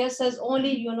WPS as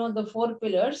only, the 4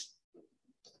 pillars.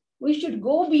 We should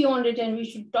go beyond it and we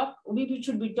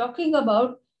should be talking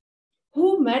about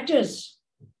who matters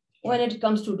when it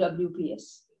comes to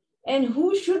WPS and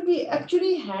who should be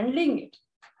actually handling it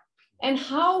and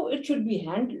how it should be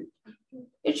handled.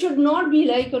 It should not be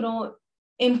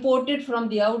imported from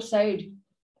the outside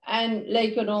and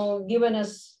given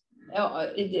us,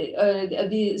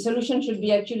 the solution should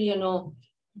be actually,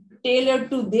 tailored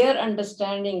to their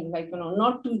understanding,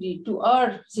 not to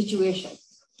our situation.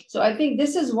 So I think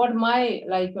this is what my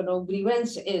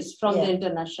grievance is from the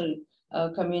international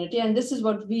community, and this is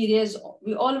what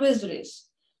we always raise,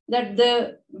 that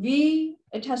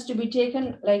it has to be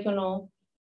taken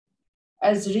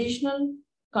as regional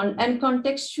and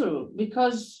contextual,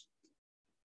 because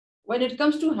when it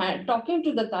comes to talking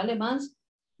to the Taliban,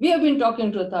 we have been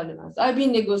talking to the Taliban. I've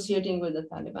been negotiating with the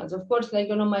Taliban. Of course,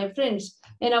 my friends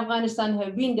in Afghanistan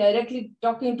have been directly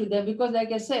talking to them, because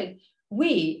like I said,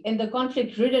 we in the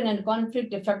conflict-ridden and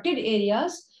conflict-affected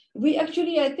areas, we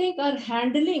actually, I think, are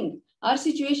handling our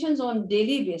situations on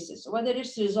daily basis, whether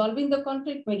it's resolving the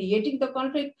conflict, mediating the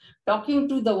conflict, talking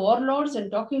to the warlords and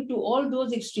talking to all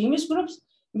those extremist groups.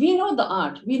 We know the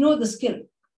art, we know the skill.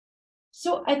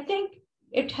 So I think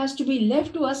it has to be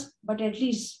left to us, but at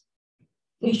least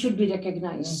we should be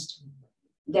recognized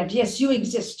that yes, you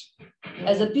exist.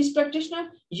 As a peace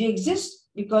practitioner, you exist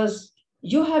because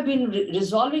you have been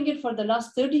resolving it for the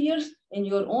last 30 years in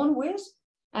your own ways.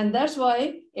 And that's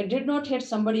why it did not hit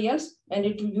somebody else, and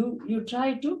you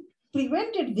try to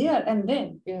prevent it there and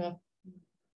then. Yeah.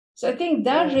 So I think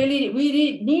that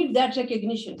we need that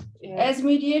recognition. Yeah. As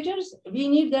mediators, we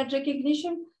need that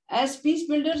recognition. As peace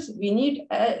builders, we need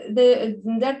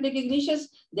that recognition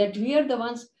that we are the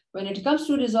ones, when it comes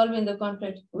to resolving the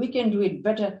conflict, we can do it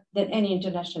better than any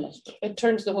international expert. It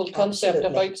turns the whole concept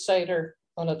of outsider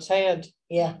on its head.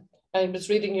 Yeah. I was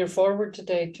reading your forward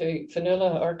today to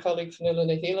Fionnuala, our colleague Fionnuala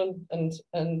Naheelan,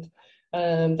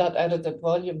 and that edited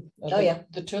volume of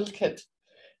the toolkit,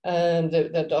 and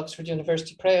the Oxford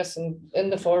University Press. And in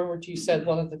the forward, you said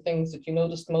one of the things that you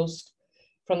noticed most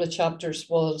from the chapters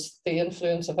was the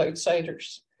influence of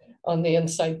outsiders on the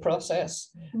inside process.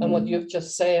 Mm-hmm. And what you've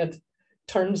just said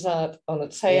turns that on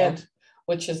its head,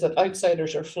 which is that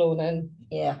outsiders are flown in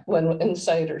when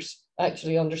insiders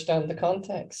actually understand the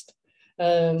context.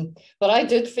 But I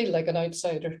did feel like an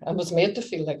outsider. I was made to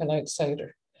feel like an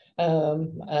outsider,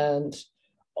 and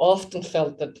often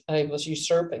felt that I was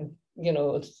usurping.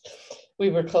 We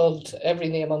were called every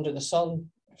name under the sun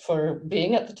for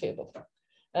being at the table.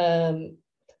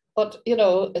 But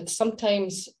it's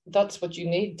sometimes that's what you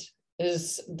need,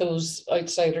 is those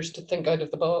outsiders to think out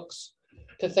of the box,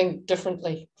 to think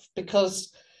differently.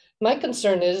 Because my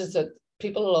concern is that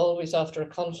people always, after a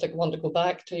conflict, want to go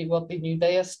back to what we knew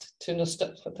best,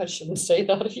 I shouldn't say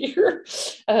that here,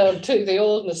 to the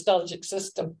old nostalgic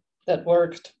system that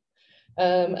worked.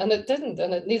 And it didn't,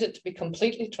 and it needed to be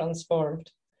completely transformed.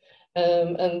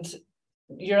 And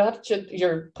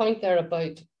your point there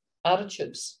about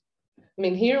attitudes. I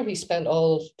mean, here we spent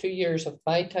all 2 years of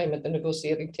my time at the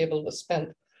negotiating table was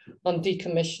spent on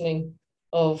decommissioning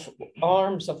of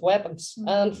arms, of weapons,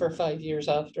 and for 5 years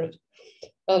after it.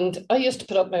 And I used to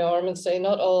put up my arm and say,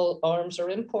 not all arms are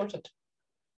imported.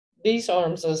 These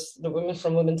arms, as the women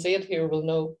from Women's Aid here will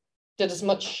know, did as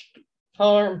much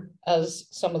harm as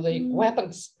some of the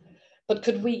weapons. But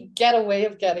could we get a way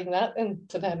of getting that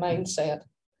into their mindset?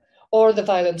 Or the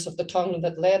violence of the tongue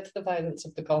that led to the violence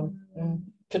of the gun?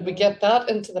 Could we get that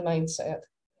into the mindset?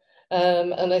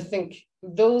 And I think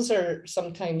those are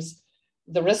sometimes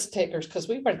the risk takers, because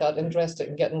we weren't that interested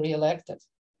in getting re-elected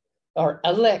or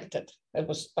elected. It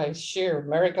was by sheer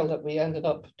miracle that we ended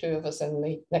up, 2 of us, in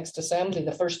the next assembly,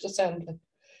 the first assembly.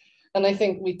 And I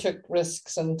think we took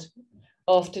risks, and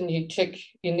often you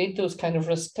need those kind of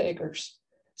risk takers,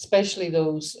 especially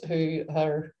those who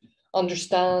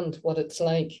understand what it's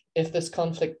like if this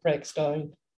conflict breaks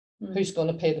down. Who's going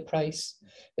to pay the price?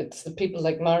 It's the people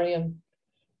like Marion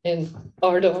in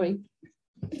Ardoyne,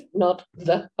 not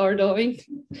the Ardoyne,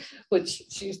 which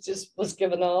she just was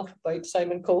given off by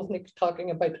Simon Kovnick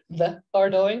talking about the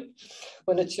Ardoyne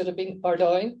when it should have been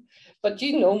Ardoyne. But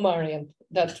you know, Marion,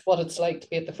 that's what it's like to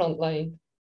be at the front line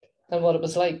and what it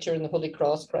was like during the Holy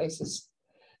Cross crisis.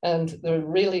 And the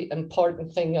really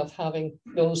important thing of having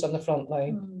those on the front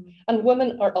line. And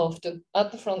women are often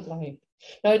at the front line.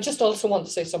 Now, I just also want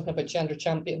to say something about gender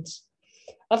champions.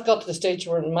 I've got to the stage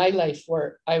where in my life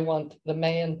where I want the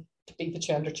men to be the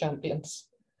gender champions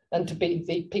and to be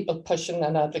the people pushing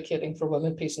and advocating for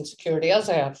women, peace and security, as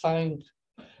I have found.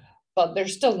 But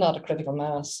there's still not a critical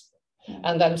mass.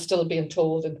 And I'm still being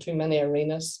told in too many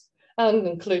arenas, and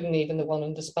including even the one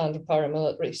in disbanded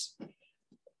paramilitaries,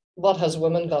 what has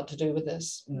women got to do with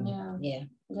this? Yeah.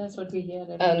 That's what we hear.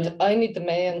 And I need the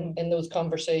men in those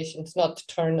conversations not to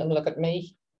turn and look at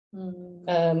me,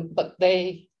 but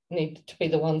they need to be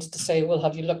the ones to say, well,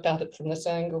 have you looked at it from this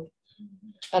angle?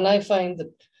 And I find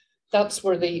that that's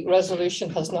where the resolution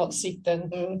has not seeped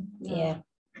in. Yeah.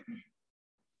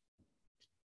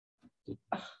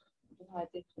 Well,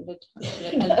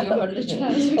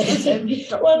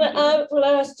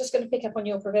 I was just going to pick up on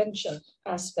your prevention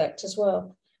aspect as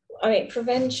well. I mean,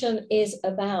 prevention is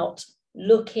about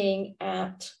looking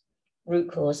at root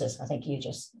causes. I think you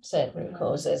just said root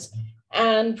causes.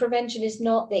 And prevention is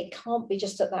not, it can't be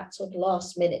just at that sort of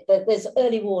last minute. There's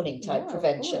early warning type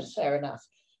prevention, fair enough.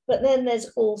 But then there's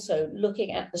also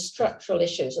looking at the structural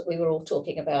issues that we were all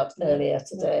talking about earlier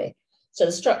today. So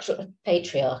the structural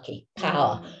patriarchy,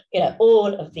 power,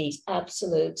 all of these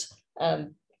absolute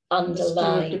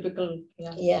underlying,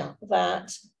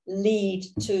 that lead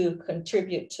to,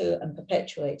 contribute to, and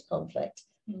perpetuate conflict.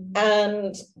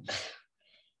 And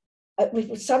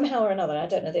we've somehow or another, I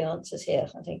don't know the answers here,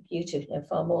 I think you two know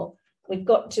far more, we've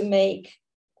got to make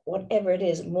whatever it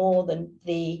is more than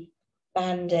the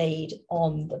band-aid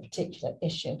on the particular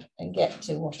issue and get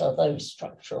to what are those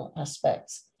structural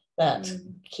aspects that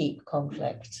keep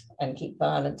conflict and keep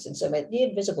violence. And so the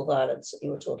invisible violence that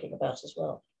you were talking about as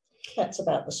well, that's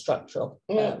about the structural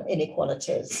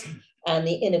inequalities and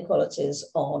the inequalities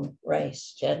on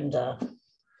race, gender,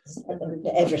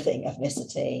 everything,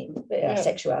 ethnicity,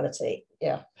 sexuality.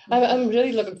 I'm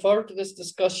really looking forward to this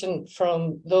discussion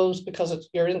from those, because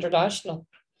you're international.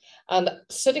 And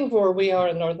sitting where we are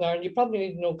in Northern Ireland, you probably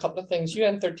need to know a couple of things.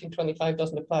 UN 1325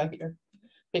 doesn't apply here,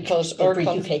 because every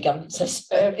UK government says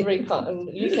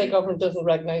UK government doesn't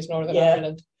recognise Northern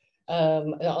Ireland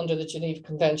under the Geneva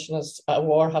Convention as a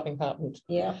war having happened.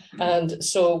 And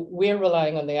so we're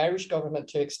relying on the Irish government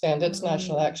to extend its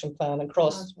national action plan and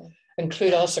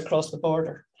include us across the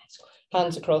border,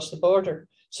 hands across the border.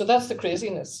 So that's the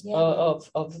craziness of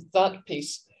that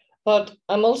piece. But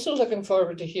I'm also looking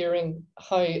forward to hearing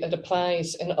how it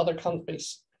applies in other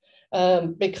countries,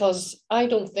 because I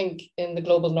don't think in the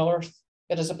global north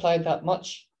it has applied that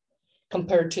much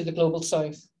compared to the global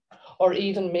south, or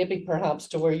even maybe perhaps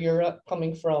to where you're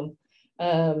coming from.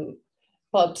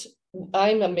 But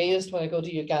I'm amazed when I go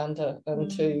to Uganda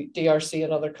and to DRC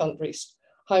and other countries,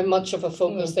 how much of a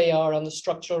focus they are on the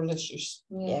structural issues,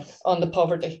 on the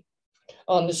poverty,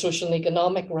 on the social and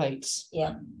economic rights.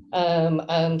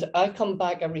 And I come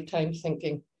back every time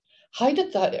thinking, how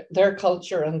did their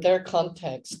culture and their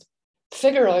context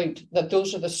figure out that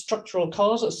those are the structural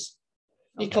causes?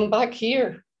 You come back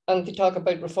here and they talk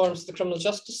about reforms to the criminal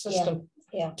justice system,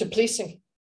 to policing,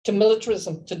 to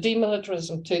militarism, to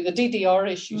demilitarism, to the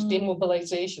DDR issues,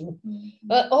 demobilization,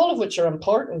 all of which are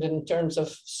important in terms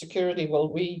of security.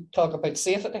 Well, we talk about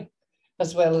safety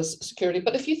as well as security.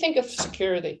 But if you think of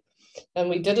security, and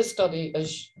we did a study,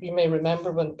 as you may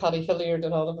remember, when Paddy Hilliard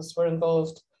and all of us were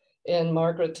involved in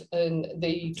Margaret in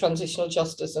the transitional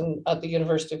justice and at the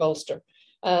University of Ulster,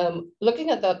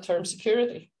 looking at that term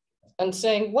security and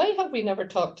saying, why have we never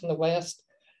talked in the West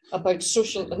about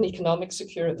social and economic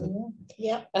security?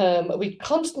 Yeah. We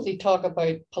constantly talk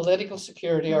about political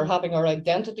security or having our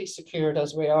identity secured,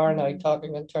 as we are now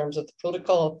talking in terms of the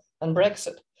protocol and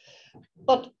Brexit.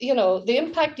 But, you know, the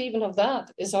impact even of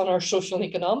that is on our social and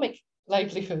economic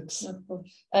livelihoods.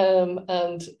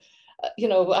 You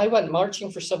know, I went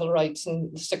marching for civil rights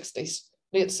in the 60s,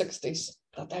 late 60s.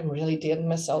 But I'm really dating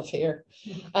myself here.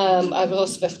 I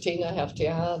was 15, I have to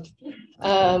add.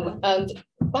 And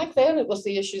back then it was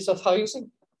the issues of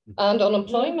housing and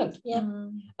unemployment. Yeah.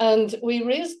 And we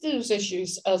raised those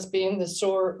issues as being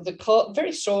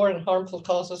very sore and harmful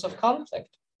causes of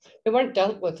conflict. They weren't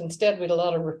dealt with. Instead, we had a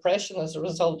lot of repression as a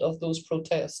result of those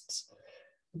protests.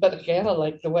 But again, I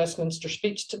like the Westminster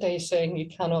speech today saying you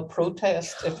cannot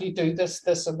protest if you do this,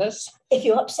 this, and this. If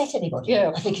you upset anybody,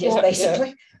 Yeah, I think it is basically.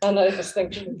 Yeah. And I was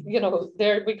thinking, you know,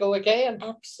 there we go again.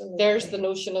 Absolutely. There's the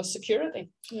notion of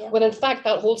security. Yeah. When in fact,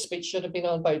 that whole speech should have been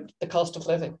on about the cost of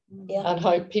living and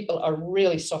how people are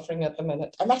really suffering at the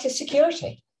minute. And that is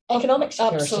security, economic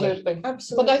security. Absolutely.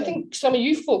 Absolutely. But I think some of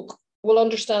you folk will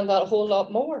understand that a whole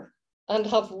lot more and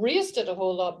have raised it a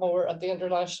whole lot more at the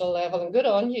international level. And good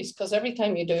on you, because every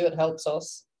time you do, it helps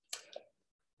us.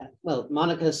 Well,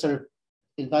 Monica sort of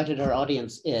invited our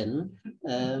audience in.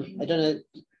 I don't know,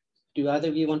 do either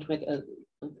of you want to make a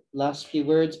last few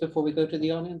words before we go to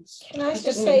the audience? Can I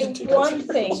just say one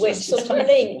thing which sort of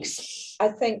links, I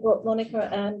think, what Monica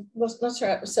and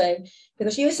Nusrat was saying,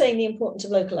 because you were saying the importance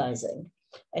of localizing,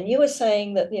 and you were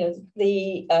saying that, you know,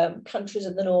 the countries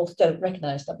of the North don't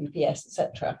recognise WPS,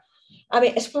 etc. I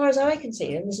mean, as far as I can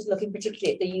see, and this is looking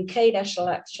particularly at the UK National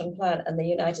Action Plan and the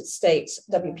United States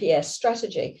WPS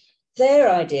strategy,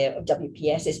 their idea of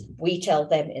WPS is we tell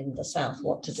them in the South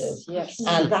what to do. Yes.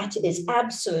 And that is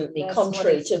absolutely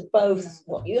contrary to both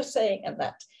what you're saying and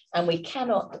that. And we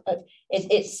cannot,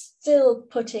 it's still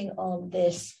putting on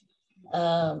this,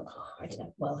 I don't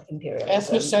know, well,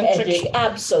 imperialism. Ethnocentric.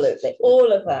 Absolutely,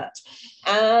 all of that.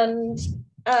 And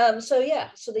so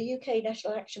the UK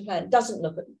National Action Plan doesn't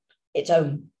look at its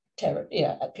own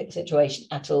situation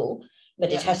at all, but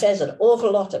it says an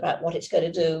awful lot about what it's going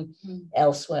to do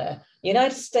elsewhere. The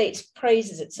United States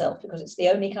praises itself because it's the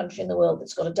only country in the world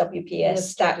that's got a WPS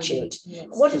statute. Yes.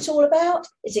 What it's all about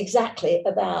is exactly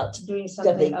about Doing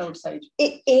something outside.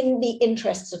 in the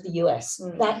interests of the US.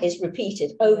 That is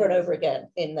repeated over and over again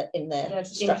in their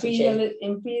strategy.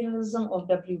 Imperialism of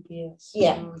WPS.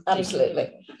 Yeah,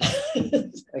 absolutely.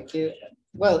 Thank you.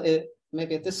 Well,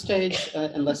 maybe at this stage,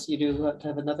 unless you do want to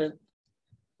have another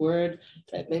word,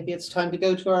 maybe it's time to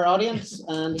go to our audience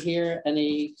and hear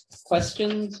any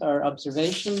questions or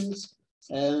observations.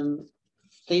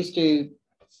 Please do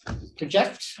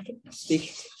project,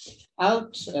 speak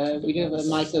out. We do have a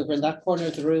mic over in that corner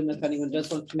of the room if anyone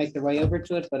does want to make their way over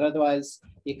to it, but otherwise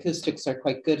the acoustics are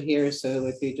quite good here. So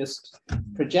if you just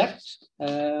project,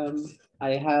 I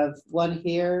have one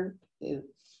here,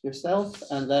 yourself,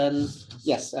 and then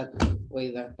yes,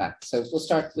 way there back. So we'll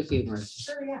start with you, Marie.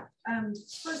 Sure, yeah.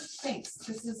 First, thanks.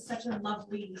 This is such a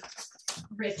lovely,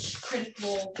 rich,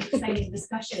 critical, exciting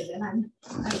discussion, and I'm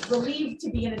relieved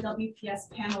to be in a WPS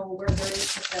panel where there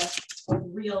is such a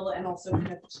real and also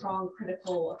kind of strong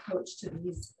critical approach to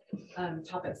these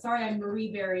topics. Sorry, I'm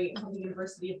Marie Berry from the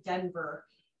University of Denver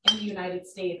in the United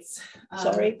States.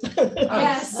 Sorry.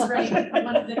 Yes, right.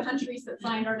 One of the countries that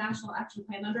signed our National Action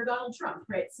Plan under Donald Trump,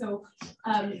 right? So,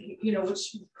 you know,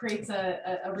 which creates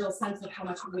a real sense of how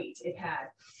much weight it had.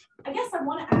 I guess I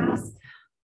want to ask,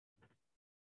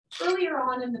 earlier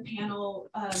on in the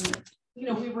panel, you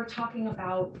know, we were talking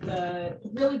about the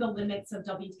limits of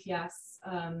WPS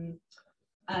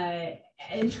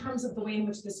in terms of the way in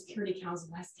which the Security Council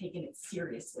has taken it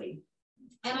seriously.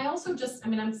 And I also just, I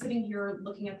mean, I'm sitting here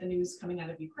looking at the news coming out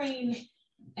of Ukraine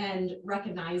and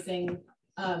recognizing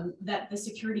that the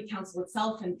Security Council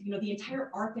itself and, you know, the entire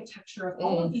architecture of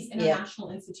all of these international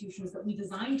institutions that we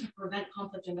designed to prevent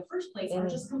conflict in the first place are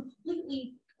just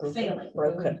completely failing.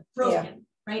 Broken.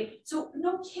 Right? So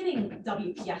no kidding,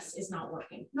 WPS is not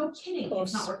working. No kidding,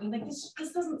 it's not working. Like this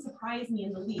doesn't surprise me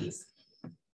in the least.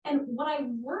 And what I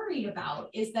worry about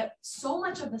is that so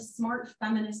much of the smart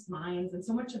feminist minds and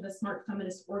so much of the smart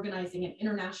feminist organizing in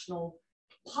international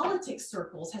politics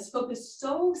circles has focused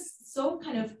so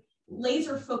kind of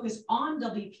laser focused on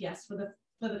WPS for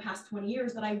the past 20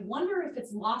 years that I wonder if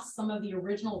it's lost some of the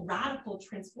original radical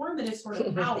transformative sort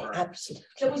of power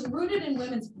that was rooted in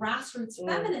women's grassroots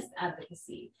feminist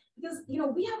advocacy. Because, you know,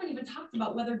 we haven't even talked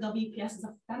about whether WPS is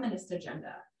a feminist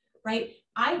agenda, right?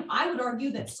 I would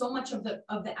argue that so much of the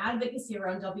advocacy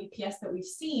around WPS that we've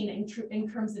seen in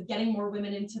terms of getting more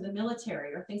women into the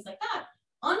military or things like that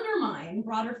undermine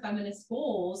broader feminist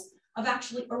goals of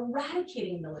actually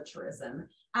eradicating militarism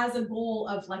as a goal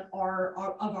of like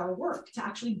our work to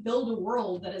actually build a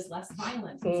world that is less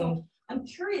violent. And so I'm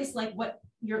curious, like what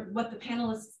the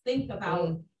panelists think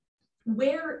about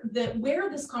where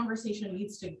this conversation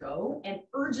needs to go, and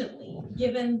urgently,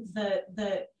 given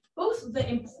both the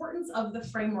importance of the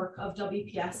framework of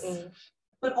WPS,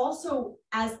 but also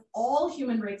as all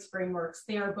human rights frameworks,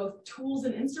 they are both tools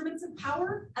and instruments of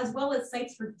power, as well as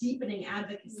sites for deepening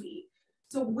advocacy.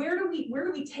 So where do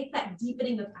we take that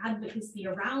deepening of advocacy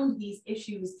around these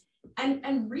issues and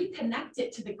reconnect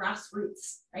it to the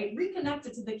grassroots, right? Reconnect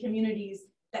it to the communities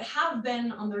that have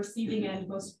been on the receiving end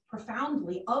most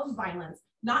profoundly of violence,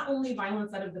 not only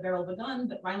violence out of the barrel of a gun,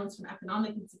 but violence from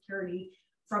economic insecurity,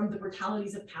 from the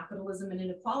brutalities of capitalism and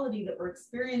inequality that we're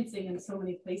experiencing in so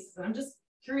many places. And I'm just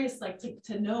curious, like,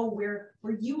 to know where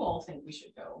you all think we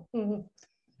should go. Who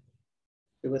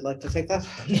would like to take that?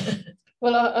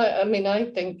 Well, I mean,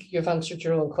 I think you've answered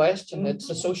your own question. It's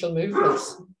the social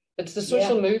movements. It's the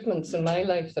social movements in my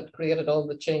life that created all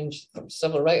the change from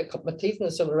civil rights. I cut my teeth in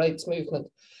the civil rights movement.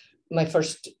 My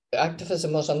first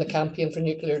activism was on the campaign for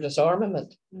nuclear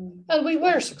disarmament. And we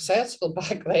were successful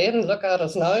back then. Look at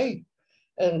us now.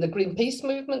 And the Greenpeace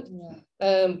movement,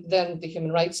 then the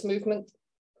human rights movement.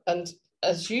 And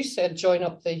as you said, join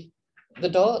up the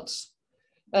dots.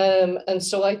 And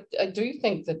so I do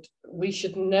think that we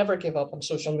should never give up on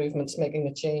social movements making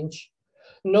a change,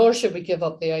 nor should we give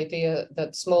up the idea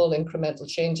that small incremental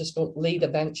changes don't lead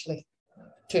eventually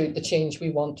to the change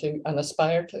we want to and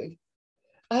aspire to.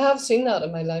 I have seen that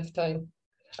in my lifetime.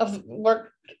 I've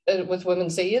worked with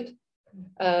Women's Aid,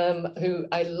 who,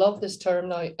 I love this term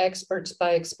now, experts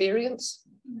by experience.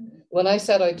 When I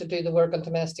set out to do the work on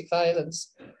domestic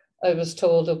violence, I was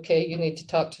told, okay, you need to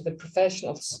talk to the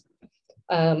professionals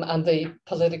and the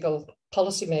political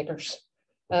policymakers.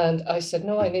 And I said,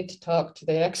 no, I need to talk to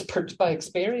the experts by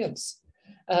experience,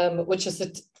 which is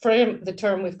the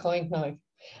term we've coined now.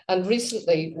 And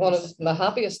recently, one of my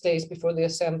happiest days before the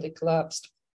Assembly collapsed,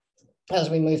 as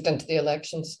we moved into the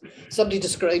elections, somebody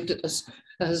described it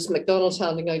as McDonald's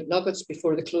handing out nuggets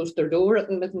before they closed their door at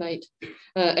midnight,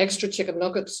 extra chicken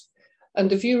nuggets.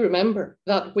 And if you remember,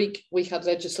 that week we had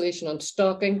legislation on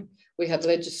stalking, we had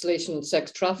legislation on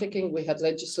sex trafficking, we had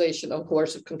legislation on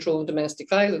coercive control and domestic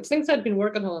violence, things I'd been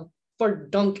working on for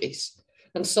donkeys.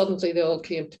 And suddenly they all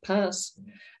came to pass.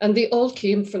 And they all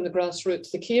came from the grassroots.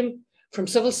 They came from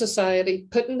civil society,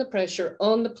 putting the pressure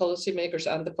on the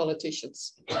policymakers and the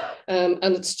politicians. And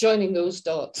it's joining those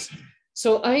dots.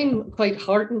 So I'm quite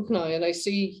heartened now, and I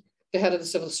see the head of the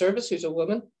civil service, who's a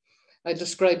woman. I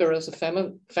describe her as a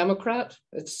femocrat.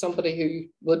 It's somebody who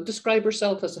would describe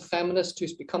herself as a feminist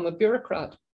who's become a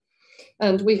bureaucrat.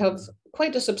 And we have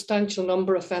quite a substantial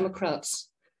number of femocrats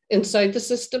inside the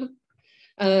system,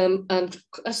 and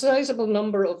a sizable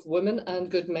number of women and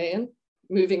good men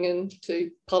moving into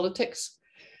politics,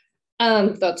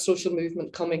 and that social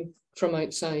movement coming from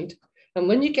outside. And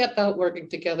when you get that working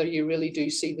together, you really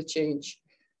do see the change.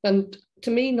 And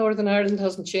to me, Northern Ireland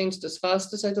hasn't changed as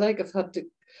fast as I'd like. I've had to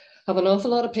have an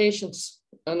awful lot of patience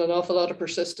and an awful lot of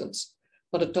persistence,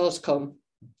 but it does come.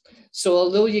 So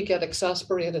although you get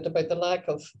exasperated about the lack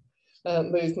of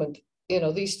movement, you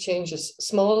know, these changes,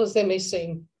 small as they may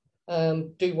seem,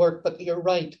 do work. But you're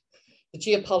right, the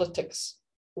geopolitics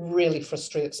really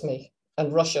frustrates me.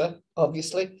 And Russia,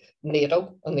 obviously,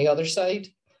 NATO on the other side,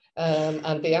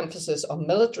 and the emphasis on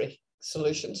military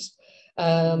solutions,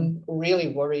 really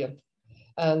worrying.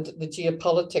 And the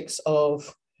geopolitics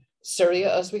of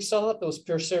Syria, as we saw it, those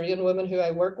pure Syrian women who I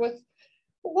work with,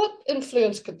 what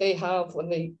influence could they have when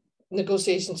the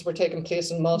negotiations were taking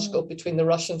place in Moscow between the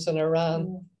Russians and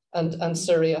Iran and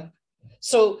Syria?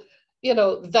 So, you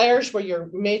know, there's where your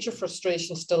major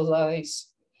frustration still lies,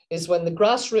 is when the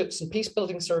grassroots and peace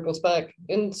building circles back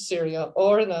in Syria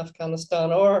or in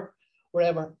Afghanistan or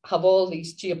wherever have all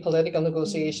these geopolitical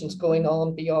negotiations going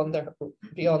on beyond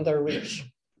their reach.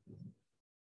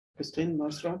 Christine,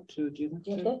 Marsrop, do you want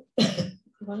to?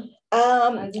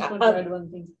 I just want to add one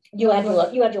thing. You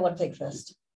add your one thing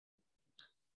first.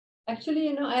 Actually,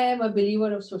 you know, I am a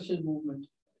believer of social movement,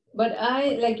 but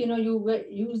I, like, you know, you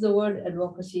use the word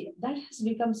advocacy. That has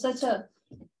become such a,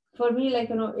 for me, like,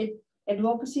 you know,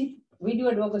 advocacy, we do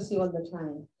advocacy all the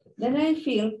time. then I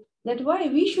feel that why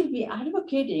we should be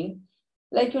advocating,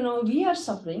 like, we are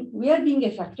suffering, we are being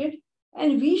affected,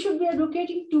 and we should be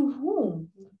advocating to whom?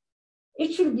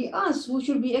 It should be us who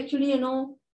should be actually,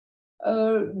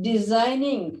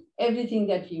 designing everything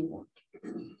that we want.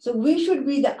 So we should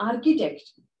be the architect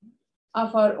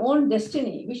of our own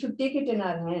destiny. We should take it in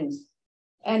our hands.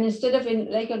 And instead of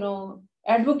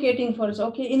advocating for us,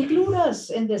 okay, include us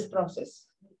in this process.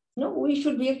 No, we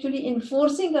should be actually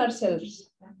enforcing ourselves.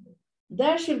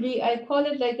 That should be, I call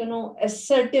it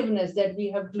assertiveness that we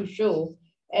have to show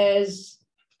as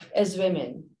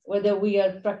women, whether we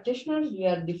are practitioners, we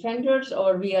are defenders,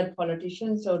 or we are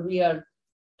politicians, or we are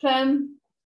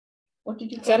what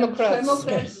did you call Democrats.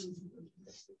 Democrats.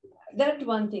 That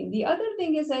one thing. The other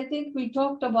thing is, I think we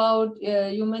talked about,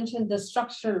 you mentioned the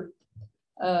structural,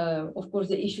 of course,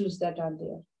 the issues that are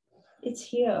there. It's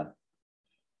here.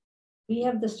 We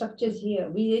have the structures here.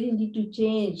 We really need to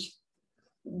change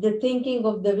the thinking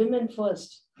of the women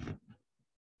first.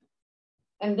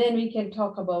 And then we can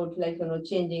talk about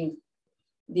changing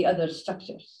the other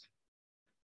structures.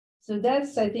 So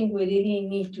that's, I think, we really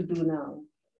need to do now.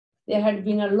 There had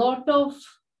been a lot of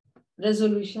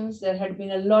resolutions, there had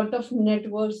been a lot of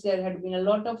networks, there had been a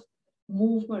lot of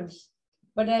movements,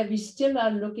 but we still are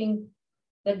looking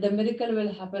that the miracle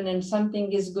will happen and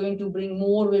something is going to bring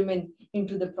more women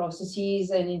into the processes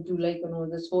and into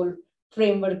this whole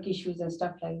framework issues and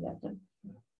stuff like that.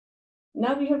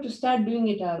 Now we have to start doing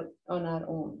it on our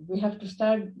own. We have to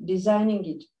start designing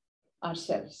it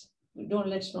ourselves.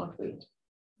 Let's not wait.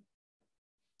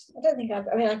 I don't think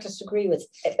I just agree with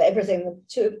everything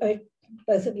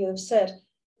both of you have said.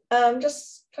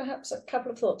 Just perhaps a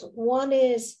couple of thoughts. One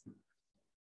is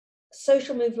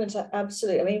social movements are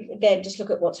absolutely, again, just look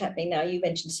at what's happening now. You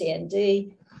mentioned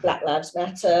CND, Black Lives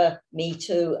Matter, Me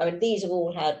Too. These have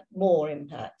all had more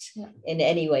impact in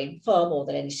any way, far more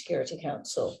than any Security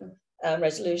Council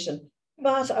resolution.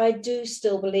 But I do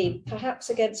still believe, perhaps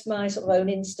against my sort of own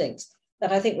instincts,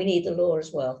 that I think we need the law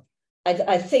as well.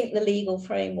 I think the legal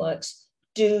frameworks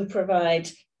do provide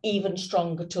even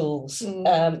stronger tools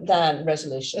than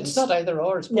resolutions. It's not either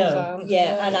or. It's no,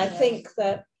 and I think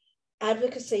that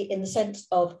advocacy in the sense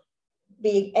of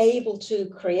being able to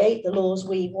create the laws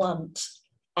we want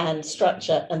and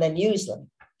structure and then use them,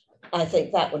 I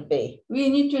think that would be. We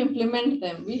need to implement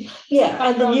them.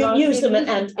 And then use them and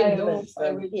implement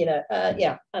them.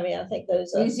 I think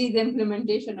those are. We see the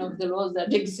implementation of the laws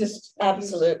that exist.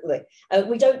 Absolutely.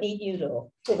 We don't need new law,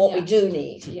 but what we do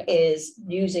need is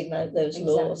using those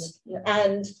laws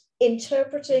and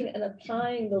interpreting and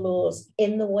applying the laws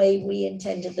in the way we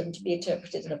intended them to be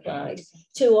interpreted and applied.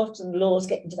 Too often laws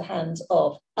get into the hands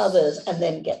of others and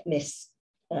then get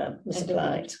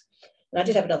misapplied. And I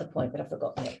did have another point, but I've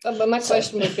forgotten it. But my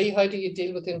question would be, how do you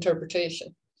deal with the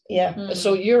interpretation? Yeah.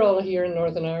 So you're all here in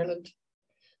Northern Ireland,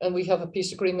 and we have a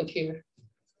peace agreement here.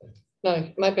 Now,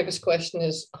 my biggest question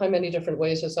is, how many different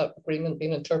ways has that agreement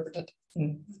been interpreted?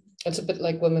 It's a bit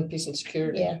like women, peace and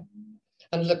security. Yeah.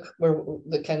 And look, we're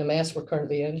the kind of mess we're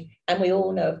currently in. And we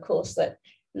all know, of course, that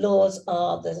laws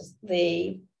are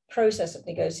the process of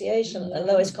negotiation, the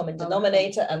lowest common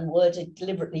denominator, and words are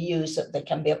deliberately used so that they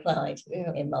can be applied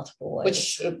in multiple ways.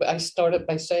 Which I started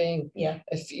by saying,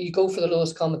 if you go for the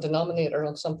lowest common denominator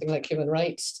on something like human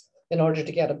rights in order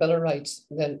to get a Bill of Rights,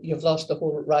 then you've lost the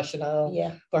whole rationale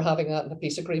for having that in a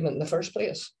peace agreement in the first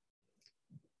place.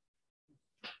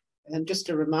 And just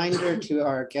a reminder to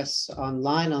our guests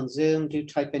online on Zoom, do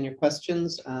type in your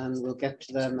questions and we'll get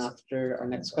to them after our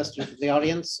next question from the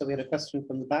audience. So we had a question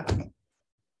from the back.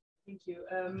 Thank you.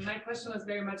 My question was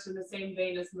very much in the same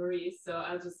vein as Marie, so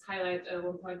I'll just highlight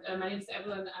one point. My name is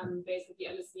Evelyn. I'm based at the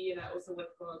LSE, and I also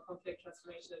work for a conflict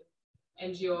transformation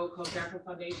NGO called Berkel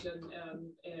Foundation,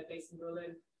 based in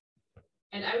Berlin.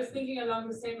 And I was thinking along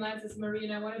the same lines as Marie,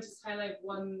 and I want to just highlight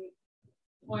one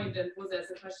point and pose it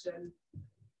as a question.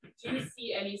 Do you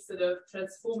see any sort of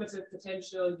transformative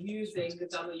potential using the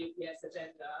WPS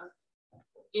agenda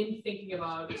in thinking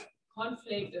about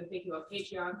conflict and thinking about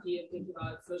patriarchy and thinking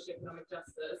about socioeconomic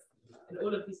justice and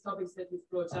all of these topics that you've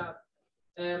brought up?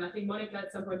 I think, Monica,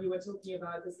 at some point you were talking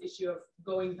about this issue of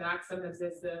going back. Sometimes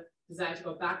there's the desire to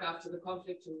go back after the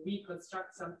conflict to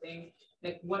reconstruct something.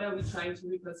 Like, what are we trying to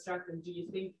reconstruct? And do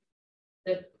you think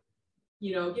that,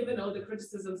 given all the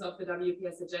criticisms of the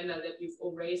WPS agenda that you've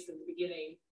all raised in the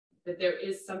beginning, that there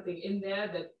is something in there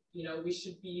that, we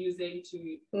should be using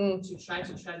to try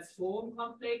to transform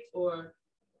conflict? Or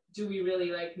do we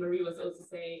really, like Marie was also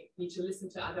saying, need to listen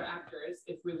to other actors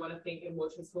if we want to think in a more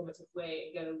transformative way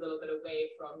and get a little bit away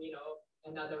from,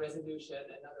 another resolution.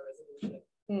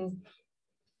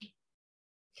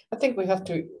 I think we have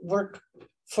to work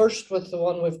first with the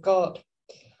one we've got.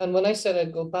 And when I said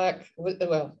I'd go back,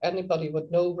 well, anybody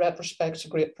would know retrospect's a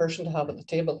great person to have at the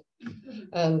table.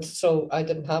 And so I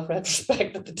didn't have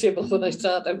retrospect at the table when I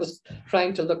sat. I was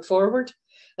trying to look forward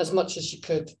as much as you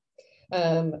could.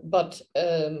 But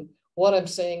what I'm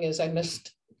saying is I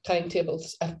missed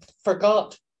timetables. I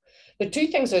forgot. The two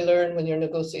things I learned when you're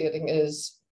negotiating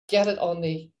is get it on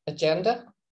the agenda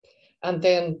and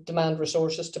then demand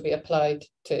resources to be applied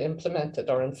to implement it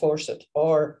or enforce it,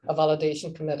 or a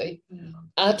validation committee,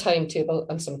 a timetable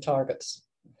and some targets.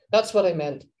 That's what I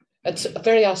meant. It's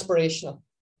very aspirational.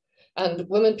 And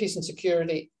women, peace and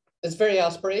security is very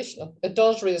aspirational. It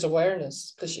does raise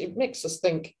awareness because it makes us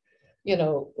think, you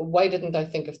know, why didn't I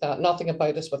think of that? Nothing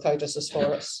about us without us is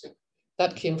for us.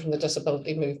 That came from the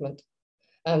disability movement.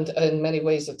 And in many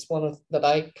ways, it's one of that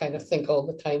I kind of think all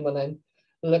the time when I'm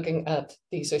looking at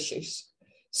these issues.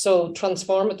 So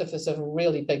transformative is a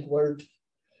really big word.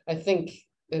 I think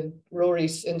in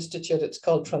Rory's institute, it's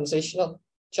called transitional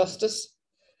justice.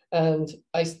 And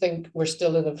I think we're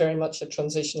still in a very much a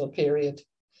transitional period.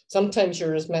 Sometimes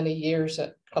you're as many years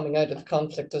at coming out of the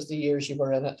conflict as the years you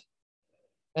were in it.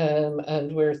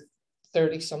 And we're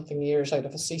 30 something years out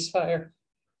of a ceasefire,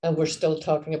 and we're still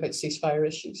talking about ceasefire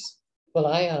issues. Well,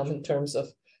 I am, in terms of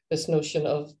this notion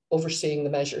of overseeing the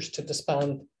measures to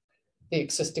disband the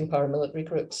existing paramilitary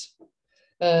groups.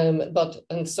 And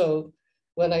so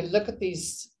when I look at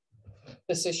this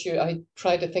issue, I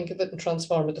try to think of it in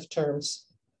transformative terms,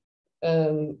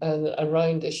 and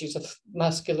around issues of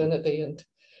masculinity and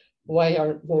why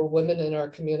aren't more women in our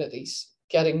communities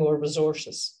getting more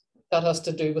resources. That has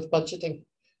to do with budgeting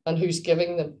and who's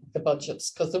giving them the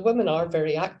budgets, because the women are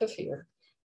very active here,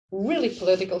 really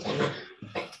political here,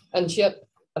 and yet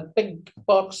a big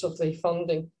box of the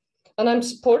funding. And I'm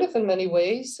supportive in many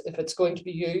ways if it's going to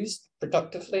be used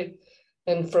productively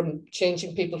and from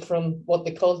changing people from what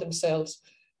they call themselves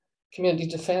community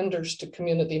defenders to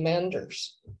community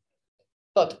menders.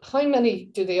 But how many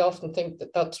do they often think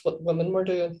that that's what women were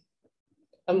doing?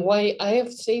 And why I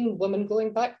have seen women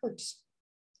going backwards.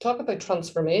 Talk about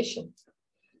transformation.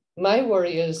 My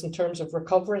worry is in terms of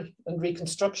recovery and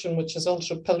reconstruction, which is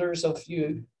also pillars of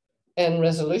UN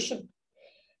resolution,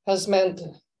 has meant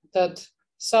that,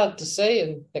 sad to say,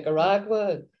 in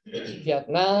Nicaragua,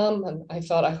 Vietnam, and I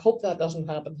thought, I hope that doesn't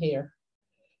happen here.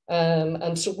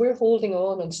 And so we're holding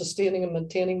on and sustaining and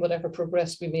maintaining whatever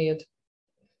progress we made.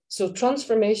 So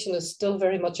transformation is still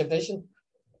very much a vision,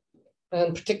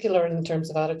 and particularly in terms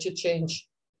of attitude change.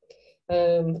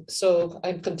 So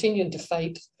I'm continuing to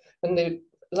fight. In the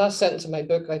last sentence of my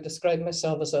book, I describe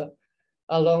myself as a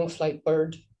long flight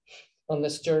bird on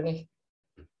this journey.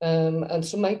 And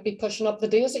so might be pushing up the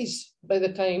daisies by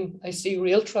the time I see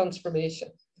real transformation,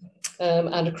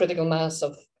 and a critical mass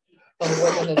of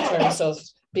women in terms of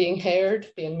being heard,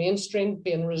 being mainstreamed,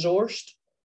 being resourced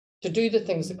to do the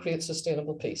things that create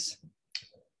sustainable peace.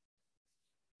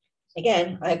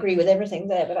 Again, I agree with everything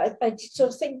there, but I sort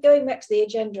of think, going back to the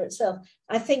agenda itself,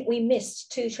 I think we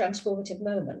missed two transformative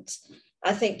moments.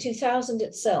 I think 2000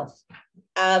 itself,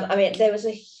 I mean, there was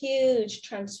a huge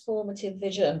transformative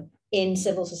vision in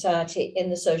civil society, in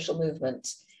the social movement,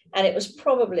 and it was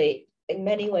probably in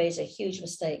many ways a huge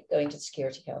mistake going to the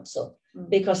Security Council,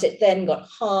 because it then got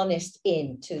harnessed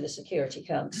into the Security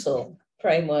Council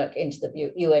framework, into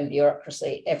the UN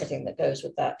bureaucracy, everything that goes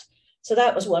with that. So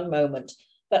that was one moment.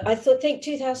 But I think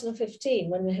 2015,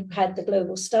 when we had the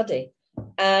global study,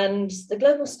 and the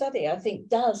global study, I think,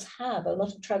 does have a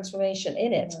lot of transformation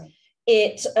in it.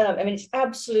 I mean, it's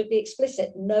absolutely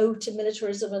explicit, no to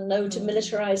militarism and no to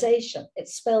militarization. It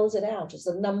spells it out as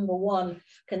the #1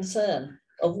 concern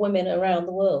of women around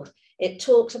the world. It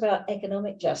talks about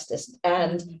economic justice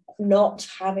and not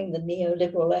having the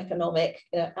neoliberal economic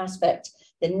aspect,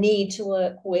 the need to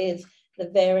work with the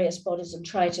various bodies and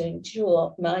try to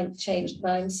ensure changed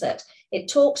mindset. It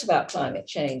talks about climate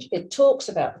change. It talks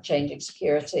about the changing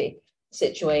security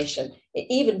situation. It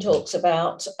even talks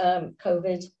about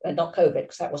COVID, not COVID,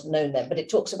 because that wasn't known then, but it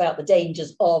talks about the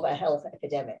dangers of a health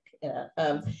epidemic,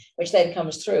 which then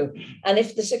comes through. And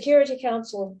if the Security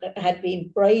Council had been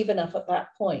brave enough at that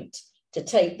point to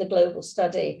take the global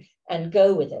study and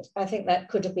go with it, I think that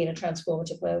could have been a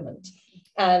transformative moment.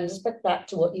 And back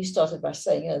to what you started by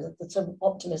saying, that there's some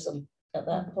optimism at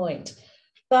that point.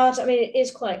 But I mean, it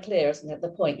is quite clear, isn't it, the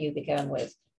point you began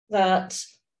with, that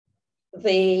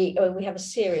we have a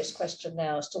serious question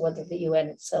now as to whether the UN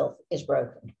itself is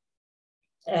broken.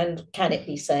 And can it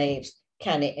be saved?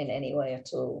 Can it in any way at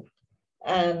all?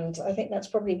 And I think that's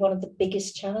probably one of the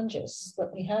biggest challenges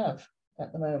that we have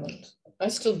at the moment. I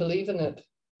still believe in it.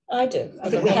 I do. I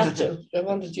think we have to. I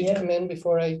wanted you to come in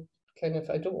before I kind of,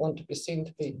 I don't want to be seen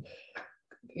to be,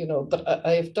 you know, but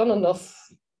I've done enough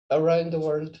around the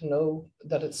world to know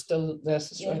that it's still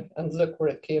necessary. And look where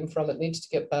it came from. It needs to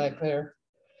get back there.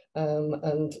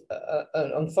 And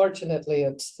unfortunately,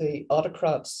 it's the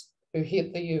autocrats who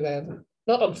hate the UN.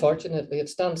 Not unfortunately, it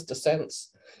stands to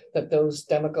sense that those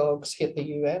demagogues hate the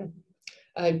UN.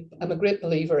 I'm a great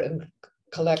believer in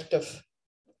collective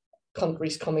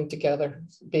countries coming together,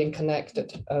 being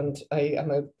connected, and I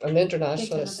am an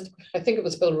internationalist. I think it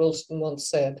was Bill Rolston once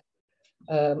said,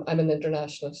 I'm an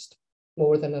internationalist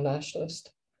more than a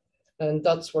nationalist. And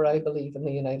that's where I believe in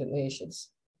the United Nations.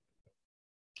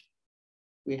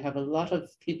 We have a lot of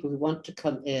people who want to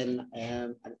come in.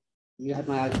 You had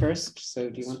my eye first, so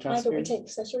do you want to ask? Should we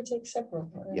take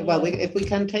several? Yeah, well, if we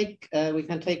can take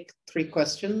 3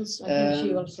 questions.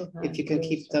 If you can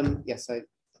keep them, yes.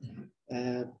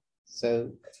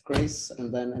 So Grace,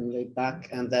 and then Emily back,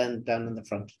 and then down in the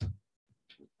front.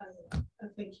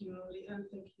 Thank you, Rory, and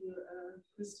thank you,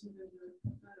 Christine, and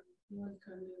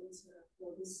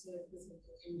for this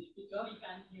presentation. We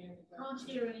can't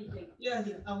hear anything. Yeah,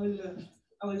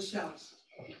 I will shout.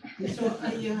 So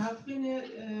I have been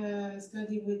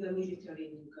studying with the military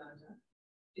in Uganda,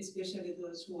 especially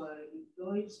those who are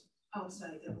employed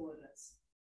outside the borders.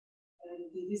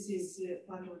 And this is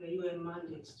part of the UN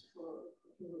mandate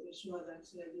to ensure that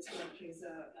these countries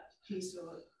are at peace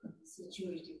or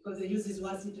security, because they use these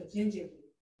words interchangeably.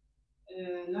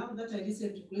 Now that I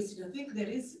listen to Christine, I think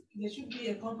there should be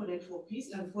a component for peace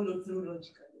and follow through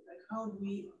logically. Like how do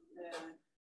we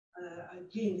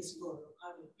attain this goal of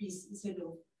having peace instead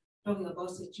of talking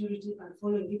about security and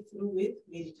following it through with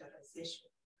militarization?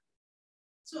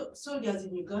 So soldiers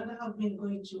in Uganda have been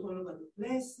going to all over the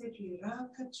place, to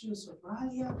Iraq, to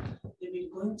Somalia. They've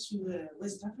been going to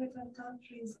West African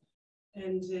countries,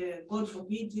 and God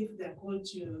forbid if they're called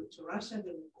to Russia,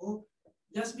 they will go.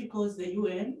 Just because the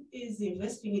UN is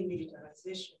investing in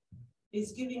militarization,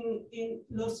 it's giving in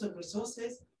lots of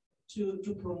resources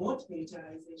to promote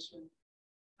militarization.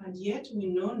 And yet we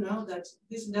know now that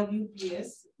this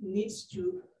WPS needs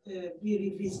to be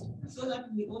revisited so that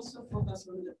we also focus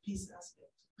on the peace aspect.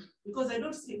 Because I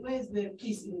don't see, where is the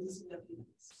peace in this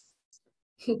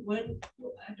WPS? When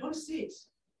I don't see it,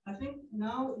 I think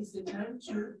now is the time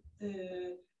to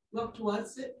work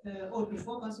towards it or to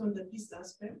focus on the peace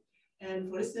aspect.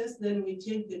 And for instance, then we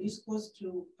change the discourse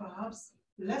to perhaps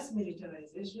less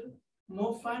militarization,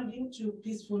 more funding to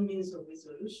peaceful means of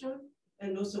resolution,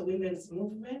 and also women's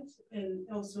movement, and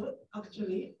also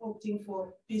actually opting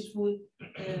for peaceful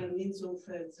means of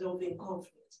resolving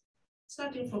conflict,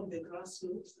 starting from the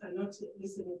grassroots and not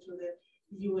listening to the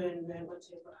UN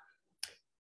whatever.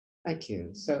 Thank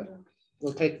you. So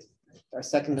we'll take our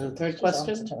second and third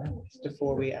question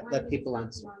before we let people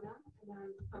answer.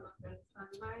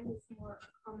 Mine is more a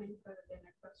comment rather than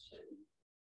a question.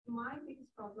 My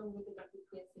biggest problem with the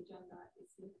WPS agenda is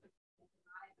the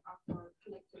denial of our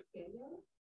collective failure.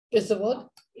 Is the what?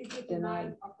 Is the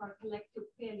denial of our collective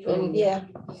failure. Yeah.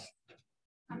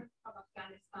 Coming from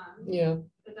Afghanistan, yeah.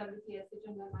 The WPS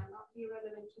agenda might not be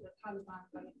relevant to the Taliban,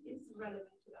 but it is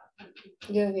relevant to that country.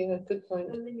 Yeah, good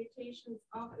point. The limitations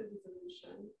of the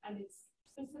resolution and its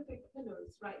specific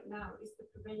pillars right now is the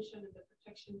prevention and the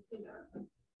protection pillar.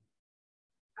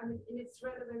 I mean, in its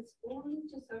relevance only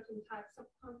to certain types of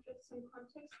conflicts and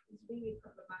contexts is really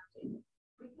problematic.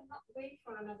 We cannot wait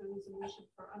for another resolution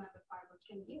for another 5 or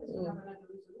 10 years to have another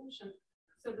resolution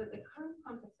so that the current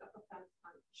context of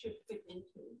Afghanistan should fit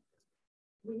into.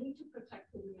 We need to protect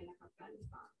the women of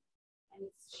Afghanistan, and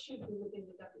it should be within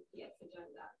the WPS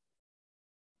agenda.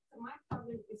 So my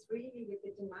problem is really with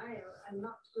the denial and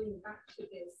not going back to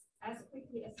this as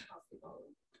quickly as possible.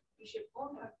 We should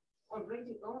all have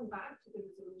already gone back to the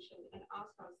resolution and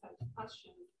ask ourselves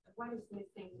questions: what is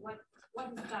missing? What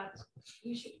is that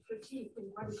we should critique, and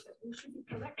what is that we should be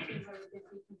correcting rather than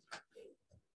reconstructing?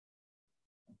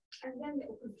 And then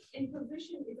the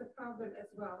imposition is a problem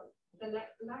as well. The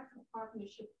lack of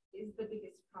partnership is the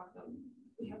biggest problem.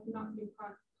 We have not been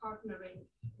partnering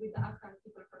with the Afghan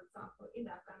people, for example, in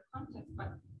the Afghan context,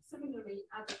 but similarly,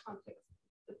 as a context,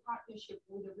 the partnership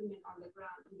with the women on the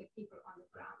ground, with the people on the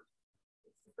ground.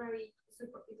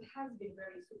 It has been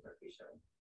very superficial.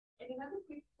 And another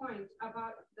quick point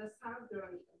about the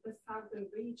southern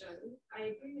region,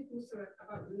 I agree with Nusrat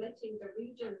about letting the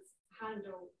regions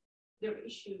handle their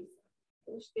issues,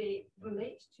 which they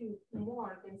relate to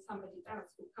more than somebody else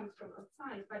who comes from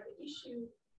outside. But the issue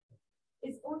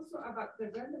is also about the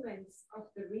relevance of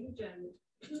the region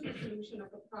to the solution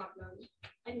of the problem,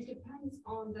 and it depends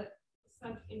on the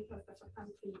self-interest of a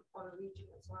country or a region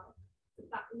as well. So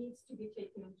that needs to be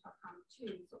taken into account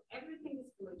too. So everything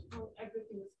is political,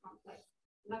 everything is complex.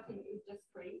 nothing is just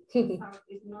great. The South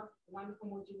is not one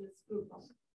homogeneous group of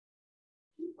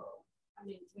people. I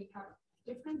mean, we have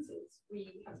differences.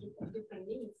 We have different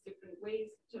needs, different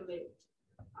ways to live,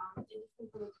 and different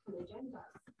political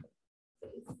agendas. So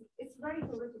it's very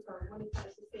political. When it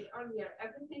comes to say earlier,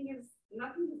 nothing is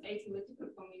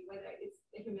apolitical for me, whether it's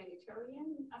the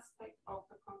humanitarian aspect of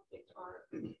the conflict or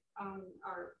the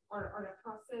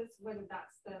process, whether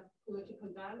that's the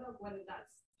political dialogue, whether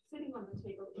that's sitting on the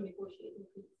table and negotiating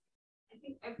peace. I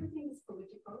think everything is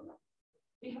political.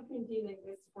 We have been dealing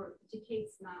with this for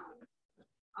decades now,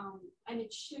 and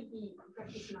it should be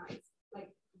recognized,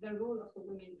 like the role of the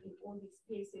women in all these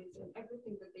spaces and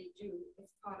everything that they do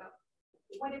is part of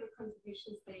whatever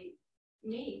contributions they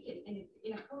make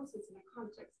in a process, in a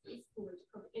context, is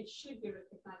political. It should be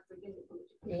recognized within the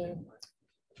political framework.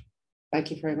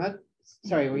 Thank you very much.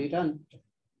 Sorry, were you done?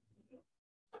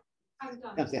 I'm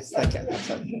done. Oh, yes, thank you.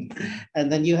 Sorry. And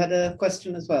then you had a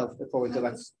question as well before we go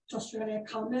back. Just really a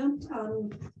comment.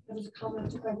 There was a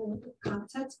comment about the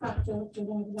context back to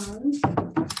Northern Ireland.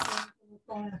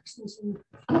 Actions and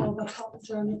all that happened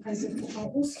during the President of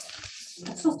Troubles.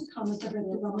 It's just a comment about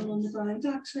the women on the ground,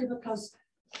 actually, because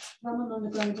women on the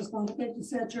ground is not a big. You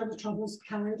said during the Troubles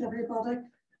carried everybody,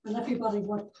 and everybody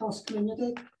worked cross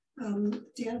community.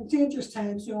 Dangerous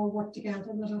times, we all worked together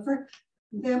and whatever.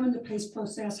 And then when the peace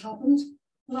process happened,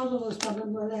 a lot of those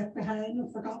women were left behind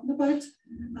and forgotten about.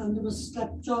 And there was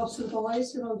like jobs for the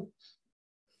boys, you know,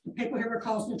 the people who were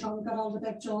causing the trouble got all the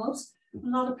big jobs. A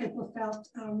lot of people felt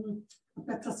a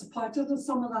bit disappointed in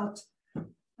some of that.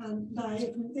 And now,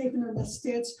 even in this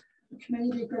stage, the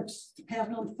community groups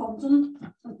depend on funding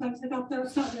and things like that. There,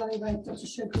 it's not really right that you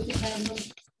should be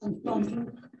dependent on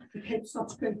funding to keep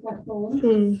such good work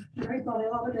going. Everybody, a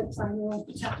lot of groups are on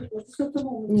protected groups at the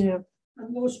moment. Yeah.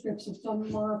 And those groups have done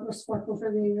marvellous work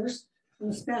over the years,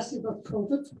 and especially with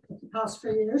COVID, the past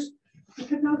 3 years. They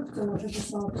could not have delivered the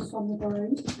services on the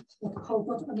ground with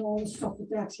COVID and all the stuff that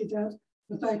they actually did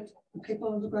without the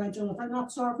people on the ground delivering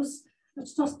that service.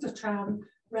 It's just to try and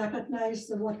recognise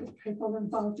the work that people in the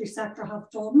voluntary sector have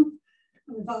done.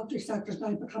 And the voluntary sector is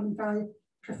now becoming very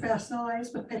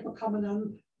professionalised, with people coming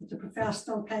in with the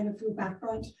professional kind of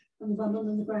background, and the women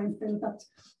on the ground feel a bit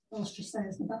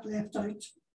ostracised, a bit left out.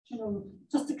 You know,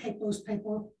 just to keep those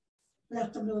people,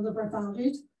 let them know they were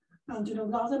valued. And you know, a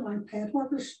lot of them aren't paid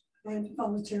workers. They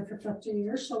volunteer for 50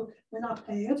 years, so they're not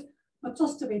paid. But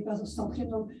just to be a bit of something, you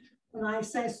know, when I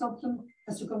say something,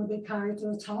 is it going to be carried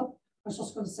to the top? I was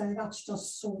just going to say that's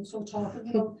just so and so talking.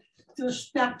 You know, to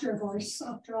respect your voice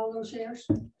after all those years.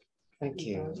 Thank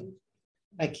you.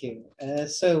 Thank you.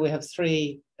 So we have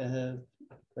three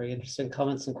very interesting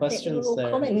comments and questions there.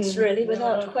 Comments really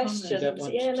without questions.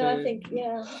 Yeah, no, I think,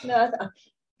 yeah, no,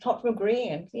 apart from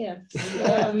agreeing, yeah.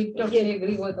 We totally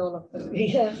agree with all of them.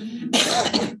 Yeah.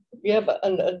 Yeah, but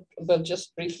well,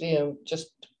 just briefly, just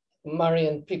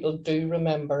Marion, people do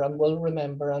remember and will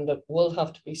remember, and it will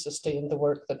have to be sustained, the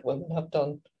work that women have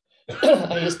done.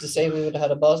 I used to say we would have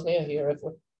had a Bosnia here if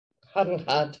we hadn't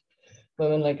had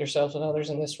women like yourself and others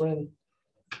in this room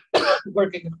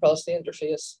working across the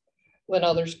interface when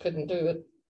others couldn't do it.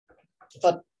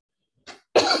 But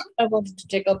I wanted to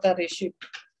take up that issue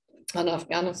on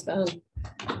Afghanistan.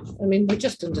 I mean, we're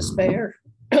just in despair.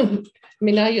 I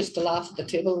mean, I used to laugh at the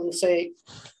table and say,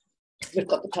 we've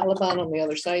got the Taliban on the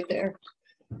other side there,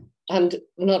 and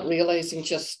not realizing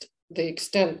just the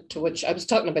extent to which I was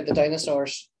talking about the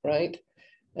dinosaurs, right?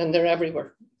 And they're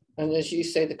everywhere. And as you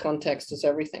say, the context is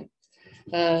everything.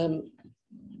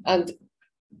 And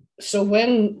so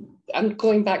when I'm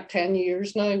going back 10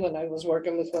 years now, when I was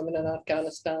working with women in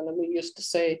Afghanistan, and we used to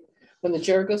say when the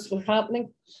Jirgas were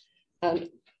happening, and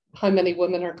how many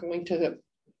women are going to them.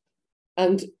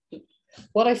 And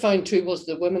what I found too was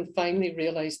the women finally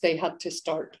realized they had to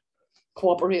start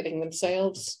cooperating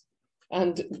themselves,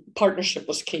 and partnership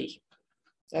was key,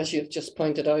 as you've just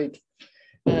pointed out.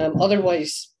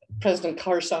 Otherwise, President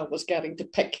Karzai was getting to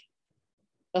pick,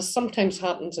 as sometimes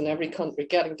happens in every country,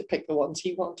 getting to pick the ones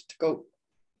he wanted to go.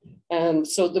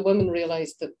 So the women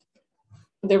realized that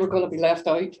they were going to be left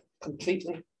out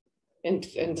completely in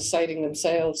deciding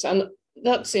themselves. And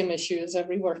that same issue is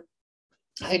everywhere.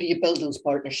 How do you build those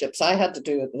partnerships? I had to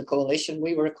do it in the coalition.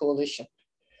 We were a coalition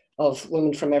of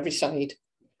women from every side,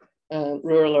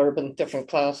 rural, urban, different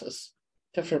classes,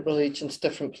 different religions,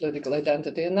 different political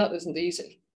identity, and that isn't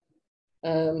easy.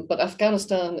 But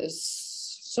Afghanistan is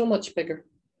so much bigger.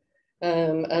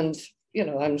 And, you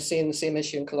know, I'm seeing the same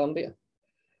issue in Colombia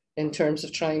in terms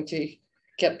of trying to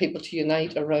get people to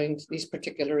unite around these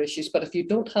particular issues. But if you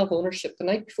don't have ownership, the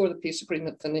night before the peace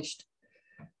agreement finished,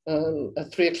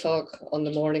 at 3 o'clock on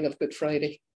the morning of Good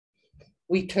Friday,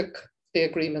 we took the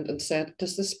agreement and said,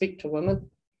 does this speak to women?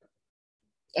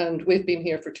 And we've been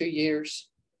here for 2 years.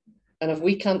 And if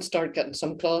we can't start getting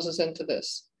some clauses into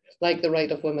this, like the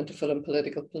right of women to full and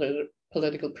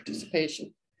political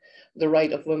participation, the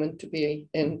right of women to be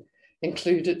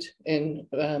included in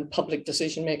public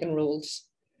decision-making roles,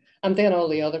 and then all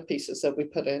the other pieces that we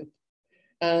put in,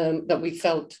 that we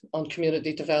felt on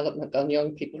community development, on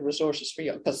young people, resources for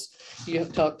young, because you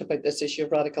have talked about this issue of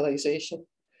radicalisation.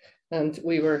 And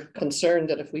we were concerned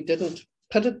that if we didn't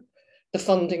put it, the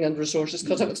funding and resources,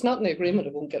 because if it's not in the agreement,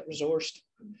 it won't get resourced.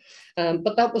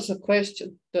 But that was a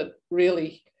question that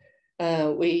really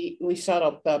we sat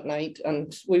up that night,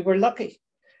 and we were lucky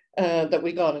that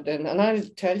we got it in. And I'll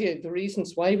tell you, the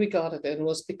reasons why we got it in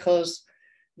was because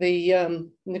the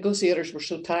negotiators were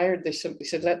so tired, they simply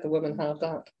said, let the women have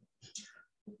that.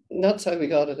 And that's how we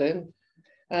got it in.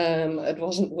 It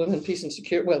wasn't women, peace and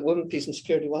security. Well, women, peace and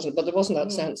security wasn't, but there wasn't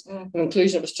that sense of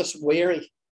inclusion. It was just wary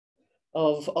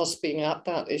of us being at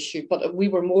that issue. But we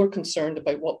were more concerned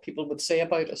about what people would say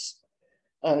about us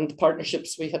and the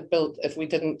partnerships we had built if we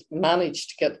didn't manage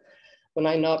to get, when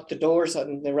I knocked the doors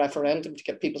on the referendum to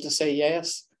get people to say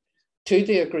yes to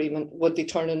the agreement, would they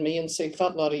turn on me and say,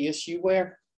 fat lot of use you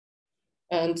wear?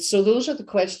 And so those are the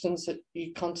questions that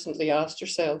you constantly ask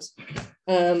yourselves.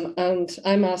 And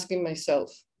I'm asking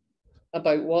myself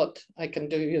about what I can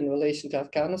do in relation to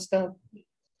Afghanistan.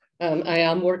 I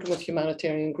am working with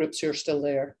humanitarian groups who are still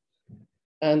there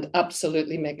and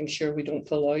absolutely making sure we don't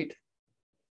pull out.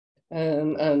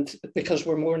 And because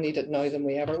we're more needed now than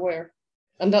we ever were.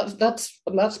 And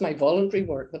that's my voluntary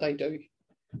work that I do.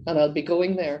 And I'll be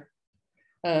going there.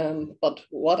 But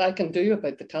what I can do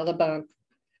about the Taliban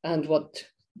and what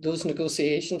those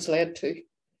negotiations led to,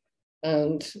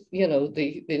 and you know,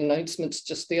 the announcements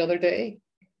just the other day,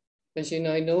 as you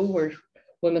now know, where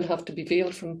women have to be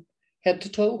veiled from head to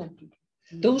toe.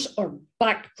 Those are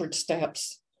backward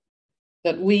steps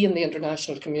that we in the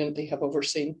international community have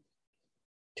overseen,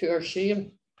 to our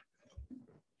shame.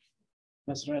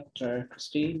 Meseret or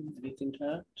Christine, anything to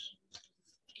add?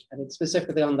 I think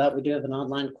specifically on that, we do have an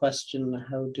online question.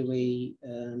 How do we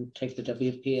take the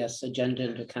WPS agenda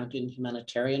into account in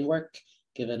humanitarian work,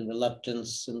 given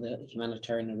reluctance in the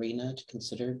humanitarian arena to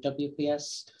consider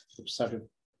WPS, which sort of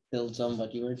builds on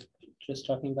what you were just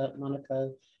talking about,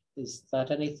 Monica? Is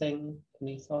that anything?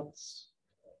 Any thoughts?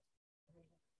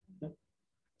 No?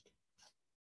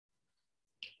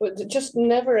 But just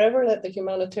never ever let the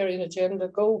humanitarian agenda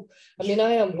go. I mean,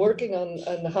 I am working on,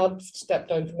 and have stepped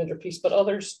down from Interpeace, but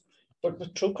others work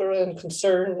with Trócaire and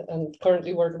Concern, and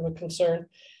currently working with Concern,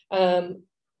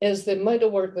 is the amount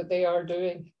of work that they are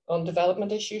doing on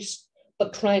development issues,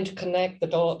 but trying to connect the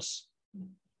dots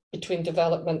between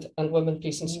development and women,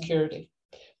 peace and security,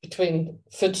 between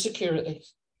food security,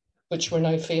 which we're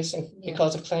now facing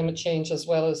because of climate change, as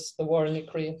well as the war in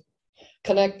Ukraine.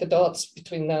 Connect the dots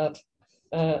between that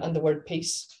and the word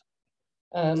peace.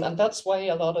 And that's why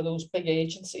a lot of those big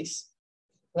agencies,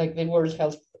 like the World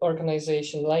Health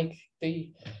Organization, like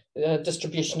the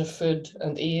distribution of food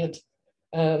and aid,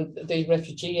 the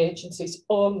refugee agencies,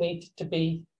 all need to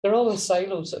be, they're all in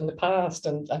silos in the past,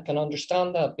 and I can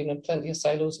understand that, being in plenty of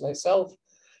silos myself,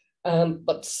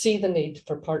 but see the need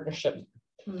for partnership,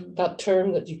 that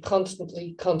term that you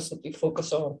constantly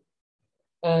focus on.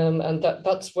 And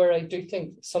that's where I do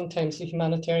think sometimes the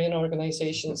humanitarian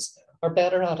organizations are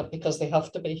better at it, because they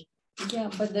have to be. Yeah,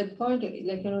 but the point,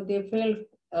 like, you know, they failed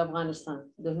Afghanistan,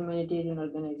 the humanitarian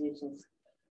organizations,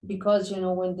 because, you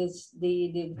know, when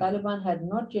the Taliban had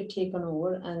not yet taken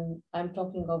over, and I'm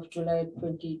talking of July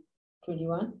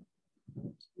 2021,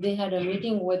 they had a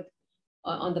meeting with,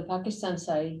 on the Pakistan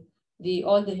side,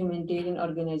 all the humanitarian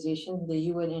organizations, the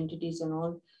UN entities and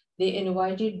all. They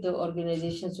invited the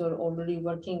organizations who are already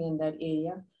working in that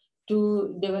area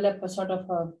to develop a sort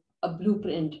of a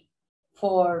blueprint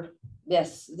for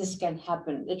this can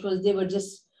happen. They were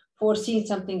just foreseeing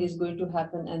something is going to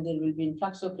happen and there will be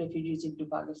influx of refugees into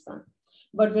Pakistan.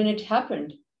 But when it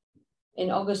happened in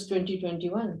August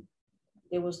 2021,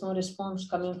 there was no response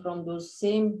coming from those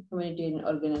same humanitarian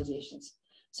organizations.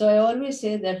 So I always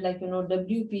say that, like, you know,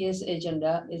 WPS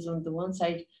agenda is on the one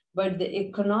side, but the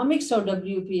economics of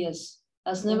WPS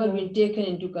has never been taken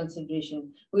into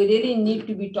consideration. We really need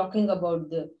to be talking about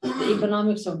the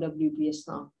economics of WPS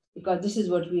now, because this is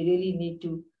what we really need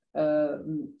to,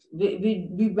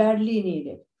 we badly need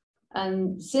it.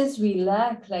 And since we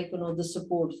lack, like, you know, the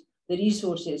support, the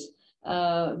resources,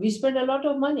 we spend a lot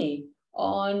of money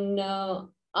on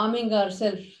arming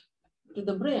ourselves to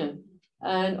the brim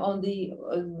and on the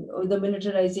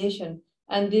militarization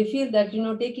And they feel that,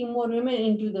 taking more women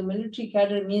into the military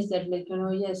cadre means that,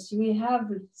 yes, we have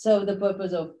served the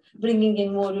purpose of bringing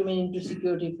in more women into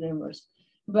security frameworks.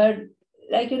 But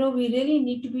we really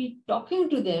need to be talking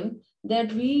to them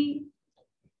that we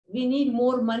need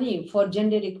more money for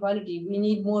gender equality. We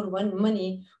need more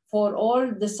money for all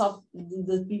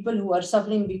the people who are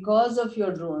suffering because of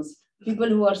your drones, people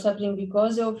who are suffering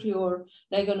because of your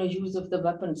use of the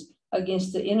weapons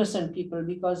against the innocent people,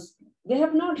 because they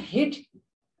have not hit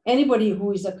anybody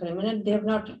who is a criminal. They have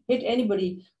not hit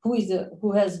anybody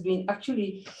who has been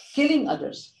actually killing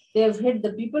others. They have hit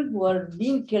the people who are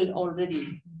being killed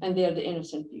already, and they are the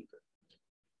innocent people.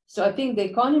 So I think the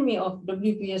economy of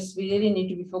WPS, we really need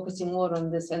to be focusing more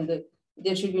on this, and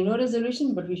there should be no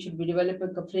resolution, but we should be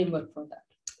developing a framework for that.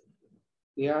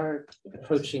 We are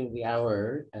approaching the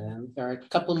hour, and there are a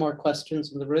couple more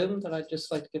questions in the room that I'd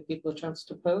just like to give people a chance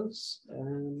to pose.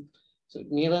 So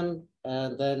Neelan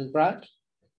and then Brad.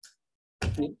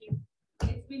 Thank you.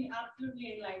 It's been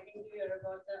absolutely enlightening to hear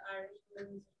about the Irish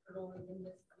women's role in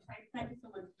this. Thank you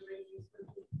so much. It's really useful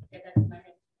to get that in my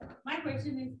head. My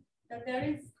question is that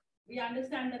we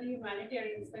understand that the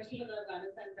humanitarian, especially with the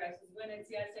Afghanistan crisis, when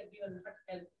NCR said we will not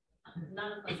help,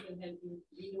 none of us will help you.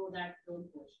 We know that, don't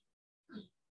push.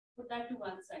 Put that to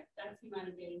one side. That's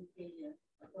humanitarian failure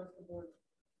across the board.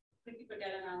 Priti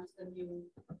Patel announced a new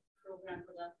program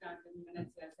for the Afghans, and even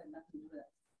NCR said nothing to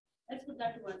that. Let's put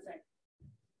that to one side.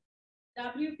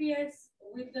 WPS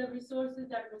with the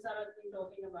resources that Musara has been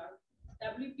talking about,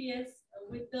 WPS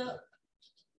with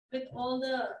all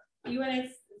the UN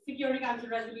Security Council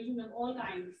resolutions of all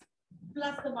kinds,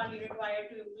 plus the money required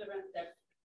to implement them.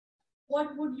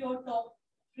 What would your top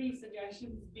 3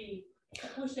 suggestions be to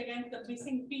push against the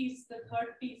missing piece, the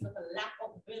third piece of a lack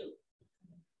of will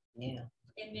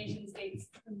in nation states,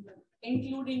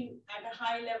 including at a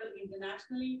high level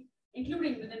internationally,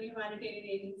 including within humanitarian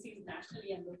agencies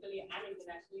nationally and locally and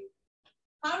internationally?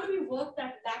 How do we work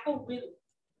that lack of will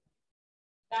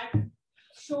that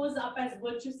shows up as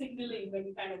virtue signaling when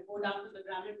you kind of go down to the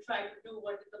ground and try to do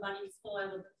what the money is for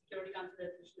and what the Security Council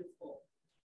resolution is for?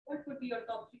 What would be your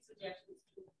top 3 suggestions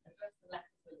to address the lack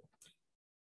of will?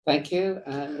 Thank you.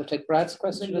 And we'll take Brad's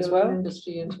question as well.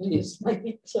 Industry entities.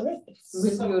 Sorry.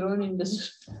 With your own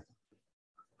industry.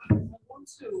 I want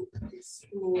to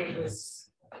explore this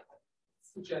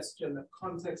suggestion that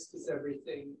context is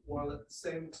everything, while at the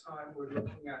same time we're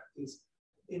looking at these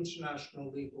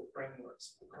international legal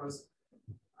frameworks, because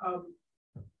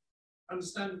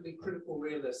understandably critical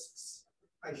realists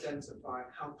identify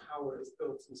how power is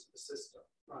built into the system,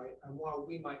 right? And while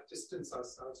we might distance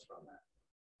ourselves from that,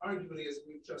 arguably, as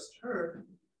we've just heard,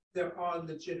 there are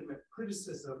legitimate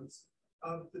criticisms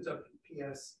of the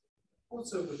WPS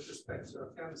also with respect to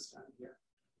Afghanistan here.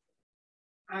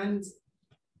 And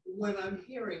when I'm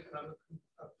hearing, and I'm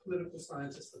a political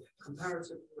scientist, a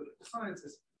comparative political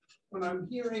scientist, when I'm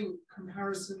hearing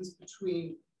comparisons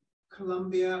between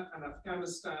Colombia and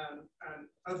Afghanistan and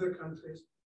other countries,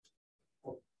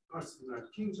 or parts of the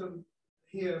United Kingdom,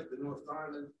 here, the North of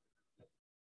Ireland,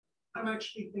 I'm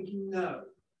actually thinking no.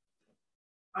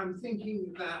 I'm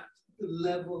thinking that the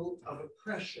level of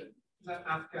oppression that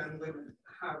Afghan women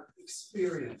have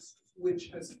experienced, which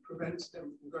has prevented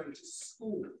them from going to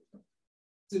school,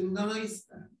 denies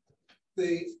them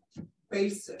the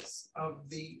basis of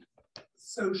the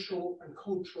social and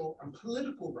cultural and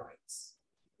political rights,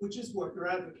 which is what you're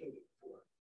advocating for.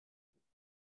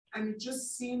 And it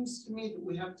just seems to me that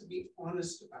we have to be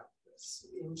honest about this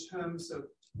in terms of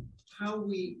how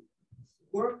we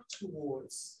work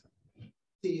towards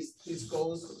these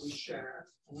goals that we share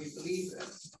and we believe in,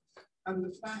 and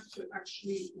the fact that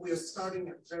actually we are starting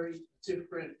at very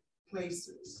different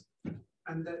places,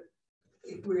 and that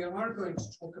if we are going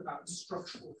to talk about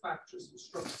structural factors and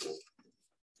structural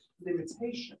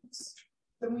limitations,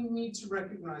 then we need to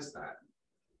recognize that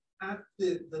at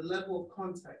the level of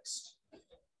context,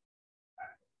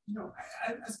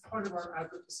 as part of our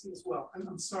advocacy as well. And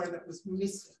I'm sorry that was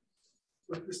missing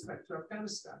with respect to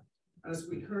Afghanistan. As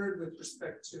we heard with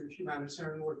respect to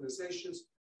humanitarian organizations,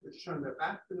 which turned their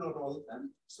back, but not all of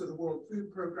them. So the World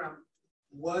Food Programme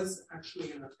was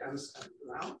actually in Afghanistan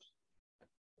throughout.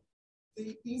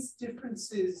 These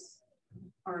differences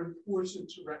are important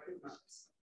to recognize.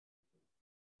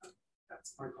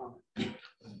 That's my comment.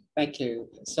 Thank you.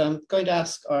 So I'm going to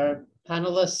ask our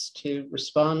panelists to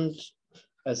respond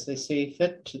as they see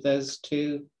fit to those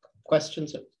 2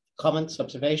 questions, comments,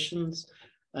 observations.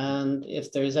 And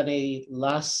if there's any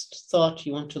last thought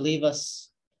you want to leave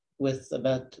us with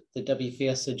about the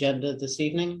WPS agenda this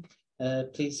evening,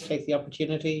 please take the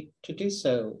opportunity to do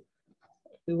so.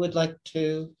 Who would like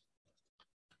to?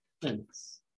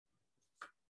 Thanks.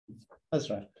 That's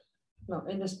right. No,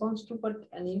 in response to what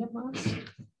Anila asked,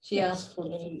 she asked for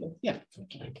the. Yeah.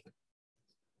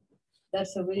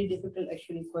 That's a very difficult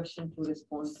actually question to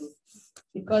respond to,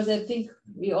 because I think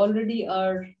we already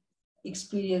are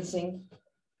experiencing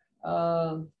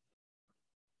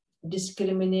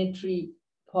discriminatory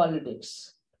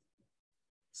politics.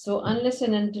 So unless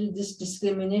and until this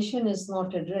discrimination is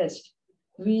not addressed,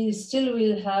 we still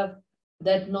will have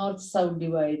that north-south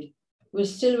divide. We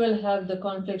still will have the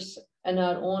conflicts in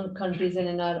our own countries and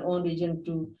in our own region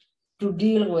to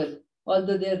deal with,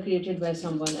 although they are created by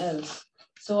someone else.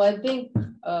 So I think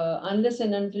unless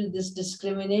and until this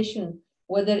discrimination,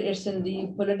 whether it's in the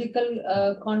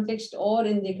political context or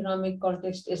in the economic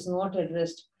context, is not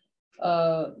addressed,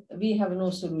 we have no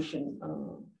solution.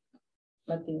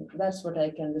 I think that's what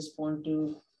I can respond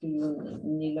to you,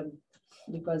 Neelam,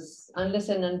 because unless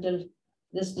and until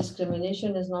this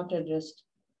discrimination is not addressed,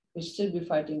 we'll still be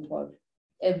fighting for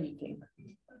everything,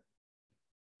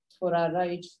 for our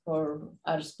rights, for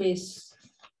our space,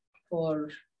 for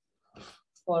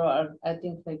our, I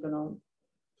think, like,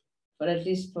 for at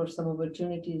least for some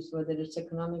opportunities, whether it's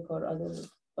economic or other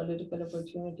political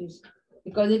opportunities,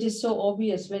 because it is so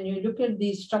obvious when you look at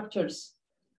these structures,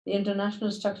 the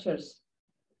international structures.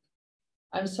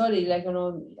 I'm sorry, like,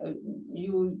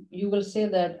 you will say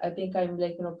that I think I'm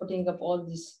like, putting up all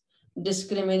these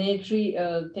discriminatory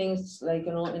things, like,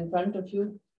 in front of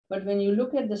you. But when you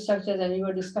look at the structures, and you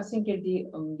were discussing it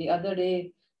the other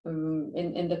day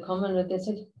in the Commonwealth, they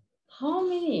said, how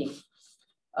many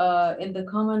in the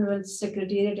Commonwealth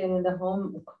Secretariat and in the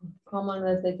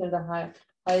Commonwealth, like in the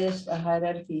highest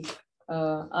hierarchy,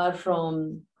 are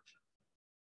from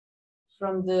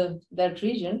that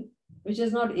region, which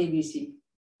is not ABC.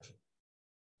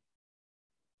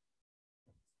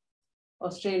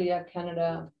 Australia,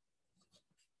 Canada,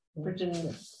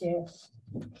 Britain. Yes.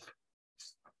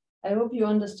 I hope you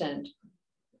understand.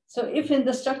 So if in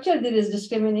the structure there is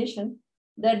discrimination,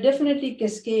 that definitely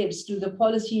cascades to the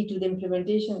policy, to the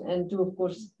implementation, and to, of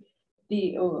course,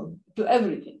 the to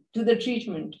everything, to the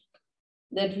treatment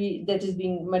that is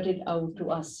being meted out to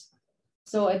us.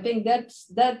 So I think that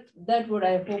would,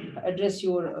 I hope, address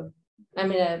your.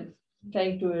 I'm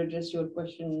trying to address your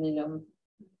question, Neelam.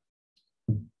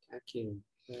 Thank you.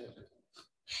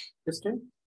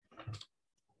 Kristen?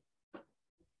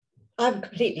 I'm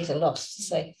completely at a loss to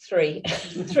say three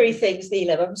things,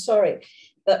 Neelam. I'm sorry.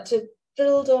 But to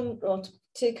build on, or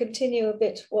to continue a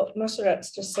bit what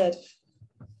Masarat's just said,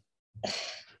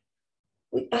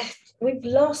 we've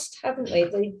lost, haven't we,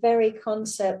 the very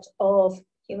concept of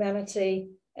humanity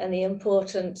and the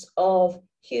importance of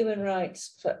human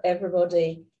rights for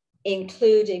everybody,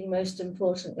 including, most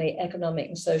importantly, economic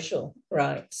and social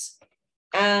rights.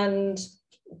 And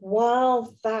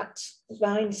while that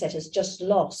mindset has just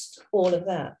lost all of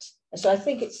that, so I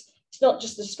think it's not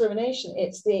just the discrimination,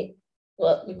 it's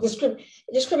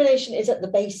discrimination is at the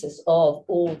basis of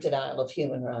all denial of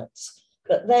human rights.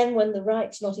 But then when the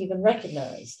right's not even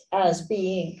recognized as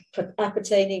being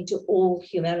appertaining to all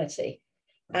humanity,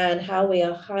 and how we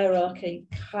are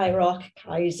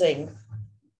hierarchizing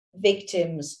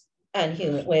victims and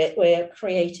human, we're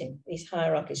creating these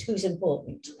hierarchies, who's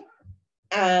important.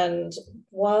 And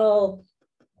while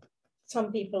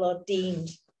some people are deemed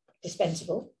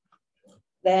dispensable,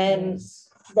 then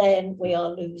we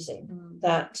are losing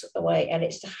that away. And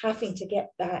it's having to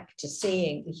get back to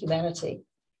seeing the humanity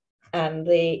and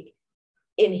the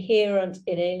inherent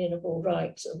inalienable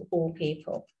rights of all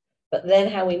people. But then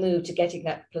how we move to getting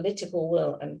that political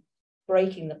will and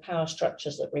breaking the power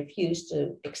structures that refuse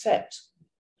to accept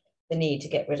the need to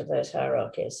get rid of those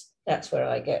hierarchies, that's where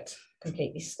I get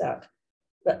completely stuck.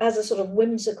 But as a sort of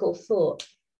whimsical thought,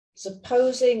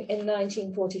 supposing in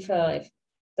 1945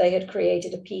 they had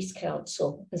created a peace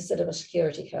council instead of a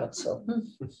security council,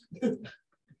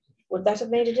 would that have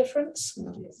made a difference?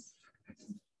 Yes.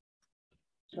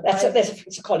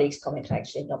 It's a colleague's comment,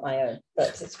 actually, not my own. But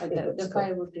it's the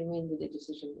fire would remain with the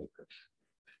decision maker.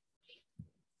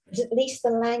 But at least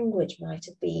the language might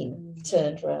have been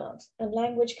turned around, and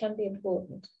language can be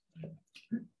important.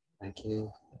 Thank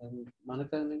you.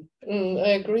 Monica?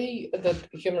 I agree that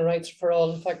human rights are for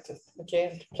all. In fact,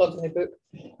 again, to plug my book,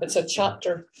 it's a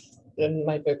chapter in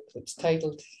my book. It's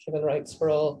titled Human Rights for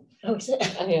All. Oh, is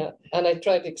it? Yeah, and I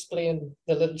tried to explain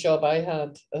the little job I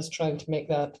had as trying to make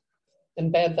that,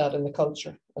 embed that in the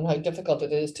culture, and how difficult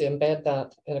it is to embed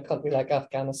that in a country like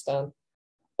Afghanistan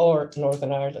or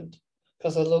Northern Ireland,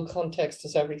 because although context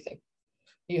is everything,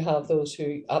 you have those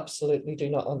who absolutely do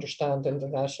not understand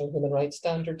international human rights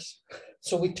standards.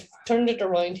 So we turned it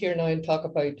around here now and talk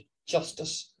about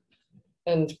justice,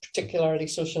 and particularly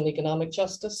social and economic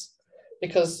justice.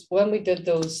 Because when we did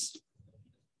those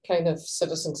kind of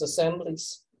citizens'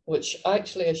 assemblies, which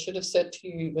actually I should have said to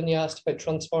you when you asked about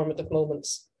transformative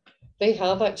moments, they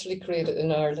have actually created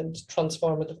in Ireland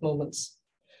transformative moments,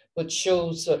 which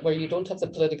shows that where you don't have the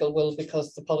political will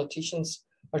because the politicians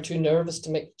are too nervous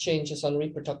to make changes on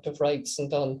reproductive rights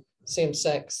and on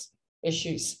same-sex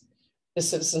issues, the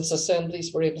citizens'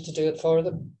 assemblies were able to do it for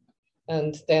them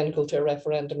and then go to a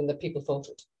referendum and the people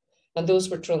voted. And those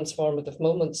were transformative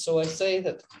moments. So I say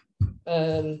that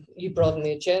you broaden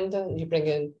the agenda and you bring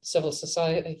in civil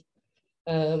society.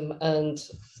 And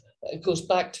it goes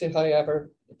back to,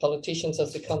 however, politicians,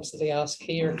 as they constantly ask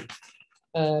here,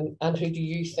 and who do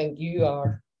you think you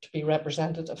are to be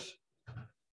representative?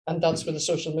 And that's where the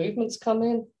social movements come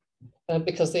in,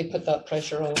 because they put that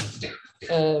pressure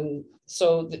on.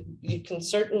 So you can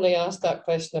certainly ask that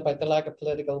question about the lack of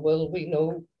political will. We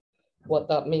know what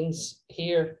that means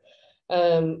here.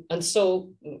 And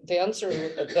so the answer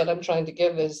that I'm trying to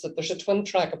give is that there's a twin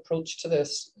track approach to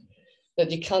this,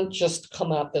 that you can't just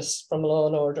come at this from law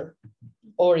and order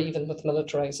or even with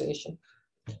militarization.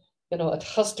 You know, it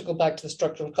has to go back to the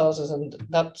structural causes, and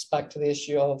that's back to the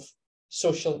issue of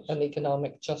social and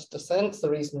economic justice. That's the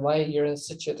reason why your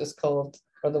institute is called,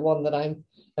 or the one that I'm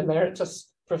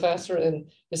emeritus professor in,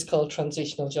 is called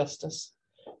Transitional Justice,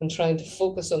 and trying to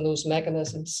focus on those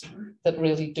mechanisms that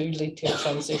really do lead to a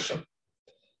transition.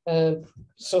 I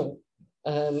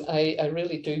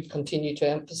really do continue to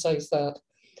emphasize that.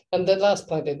 And the last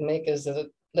point I'd make is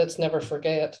that let's never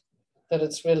forget that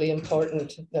it's really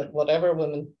important that whatever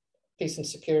Women, Peace and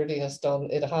Security has done,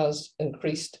 it has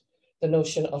increased the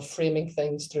notion of framing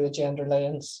things through a gender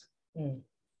lens. And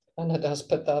it has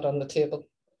put that on the table.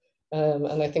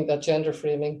 And I think that gender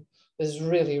framing is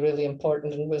really, really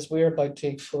important. And as we're about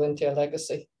to go into a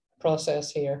legacy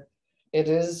process here, it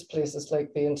is places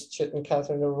like the Institute and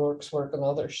Catherine O'Rourke's work and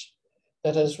others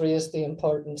that has raised the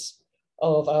importance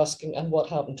of asking, and what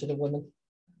happened to the women?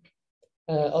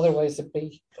 Otherwise it'd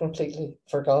be completely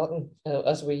forgotten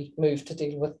as we move to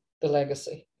deal with the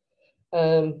legacy.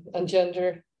 And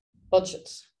gender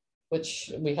budgets,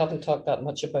 which we haven't talked that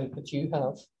much about, but you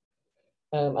have.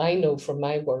 I know from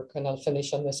my work, and I'll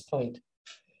finish on this point,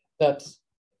 that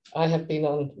I have been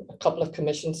on a couple of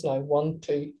commissions now, one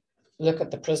to look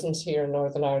at the prisons here in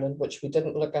Northern Ireland, which we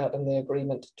didn't look at in the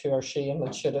agreement, to our shame,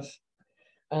 and should have,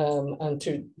 and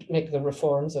to make the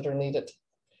reforms that are needed.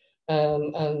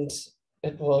 And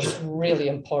it was really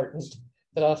important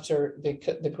that after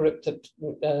the group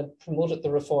that promoted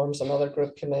the reforms, another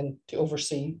group came in to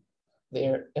oversee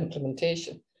their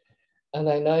implementation. And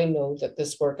I now know that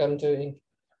this work I'm doing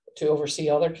to oversee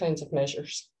other kinds of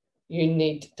measures, you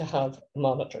need to have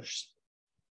monitors.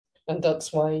 And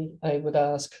that's why I would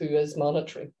ask who is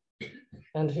monitoring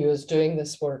and who is doing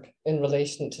this work in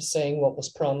relation to saying what was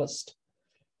promised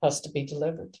has to be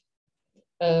delivered.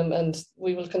 And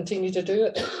we will continue to do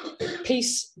it.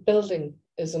 Peace building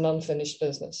is an unfinished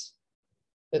business.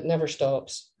 It never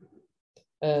stops.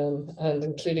 And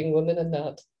including women in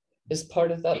that is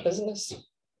part of that business.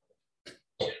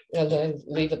 And I'll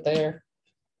leave it there.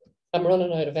 I'm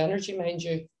running out of energy, mind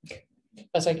you,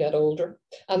 as I get older.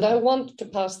 And I want to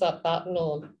pass that baton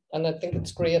on. And I think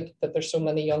it's great that there's so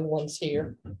many young ones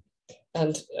here.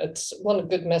 And it's one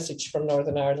good message from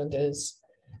Northern Ireland is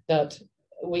that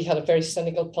we had a very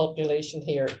cynical population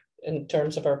here in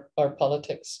terms of our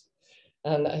politics.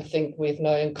 And I think we've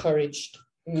now encouraged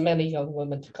many young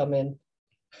women to come in,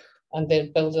 and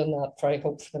they'll build on that for, I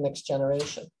hope, for the next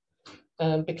generation.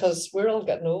 Because we're all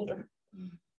getting older.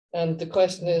 And the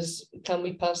question is, can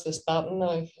we pass this baton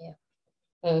now? Yeah.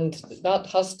 And that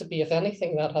has to be, if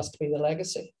anything, that has to be the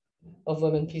legacy of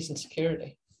Women, Peace and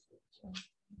Security.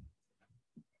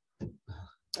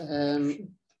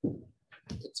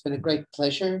 It's been a great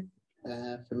pleasure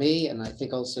for me, and I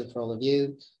think also for all of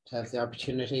you, to have the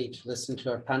opportunity to listen to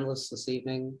our panelists this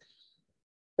evening.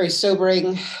 Very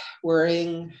sobering,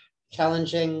 worrying,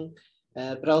 challenging,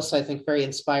 but also I think very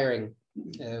inspiring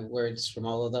words from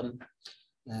all of them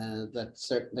that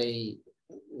certainly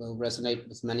will resonate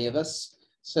with many of us.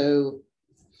 So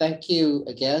thank you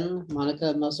again,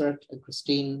 Monica, Mozart, and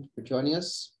Christine, for joining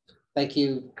us. Thank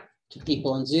you to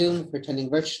people on Zoom for attending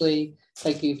virtually.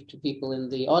 Thank you to people in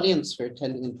the audience for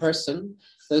attending in person.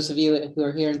 Those of you who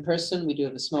are here in person, we do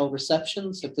have a small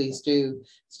reception, so please do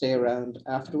stay around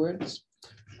afterwards.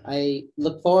 I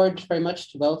look forward very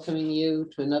much to welcoming you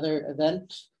to another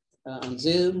event on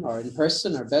Zoom or in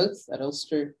person or both at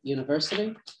Ulster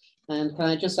University. And can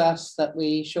I just ask that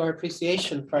we show our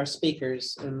appreciation for our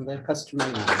speakers in the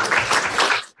customary manner.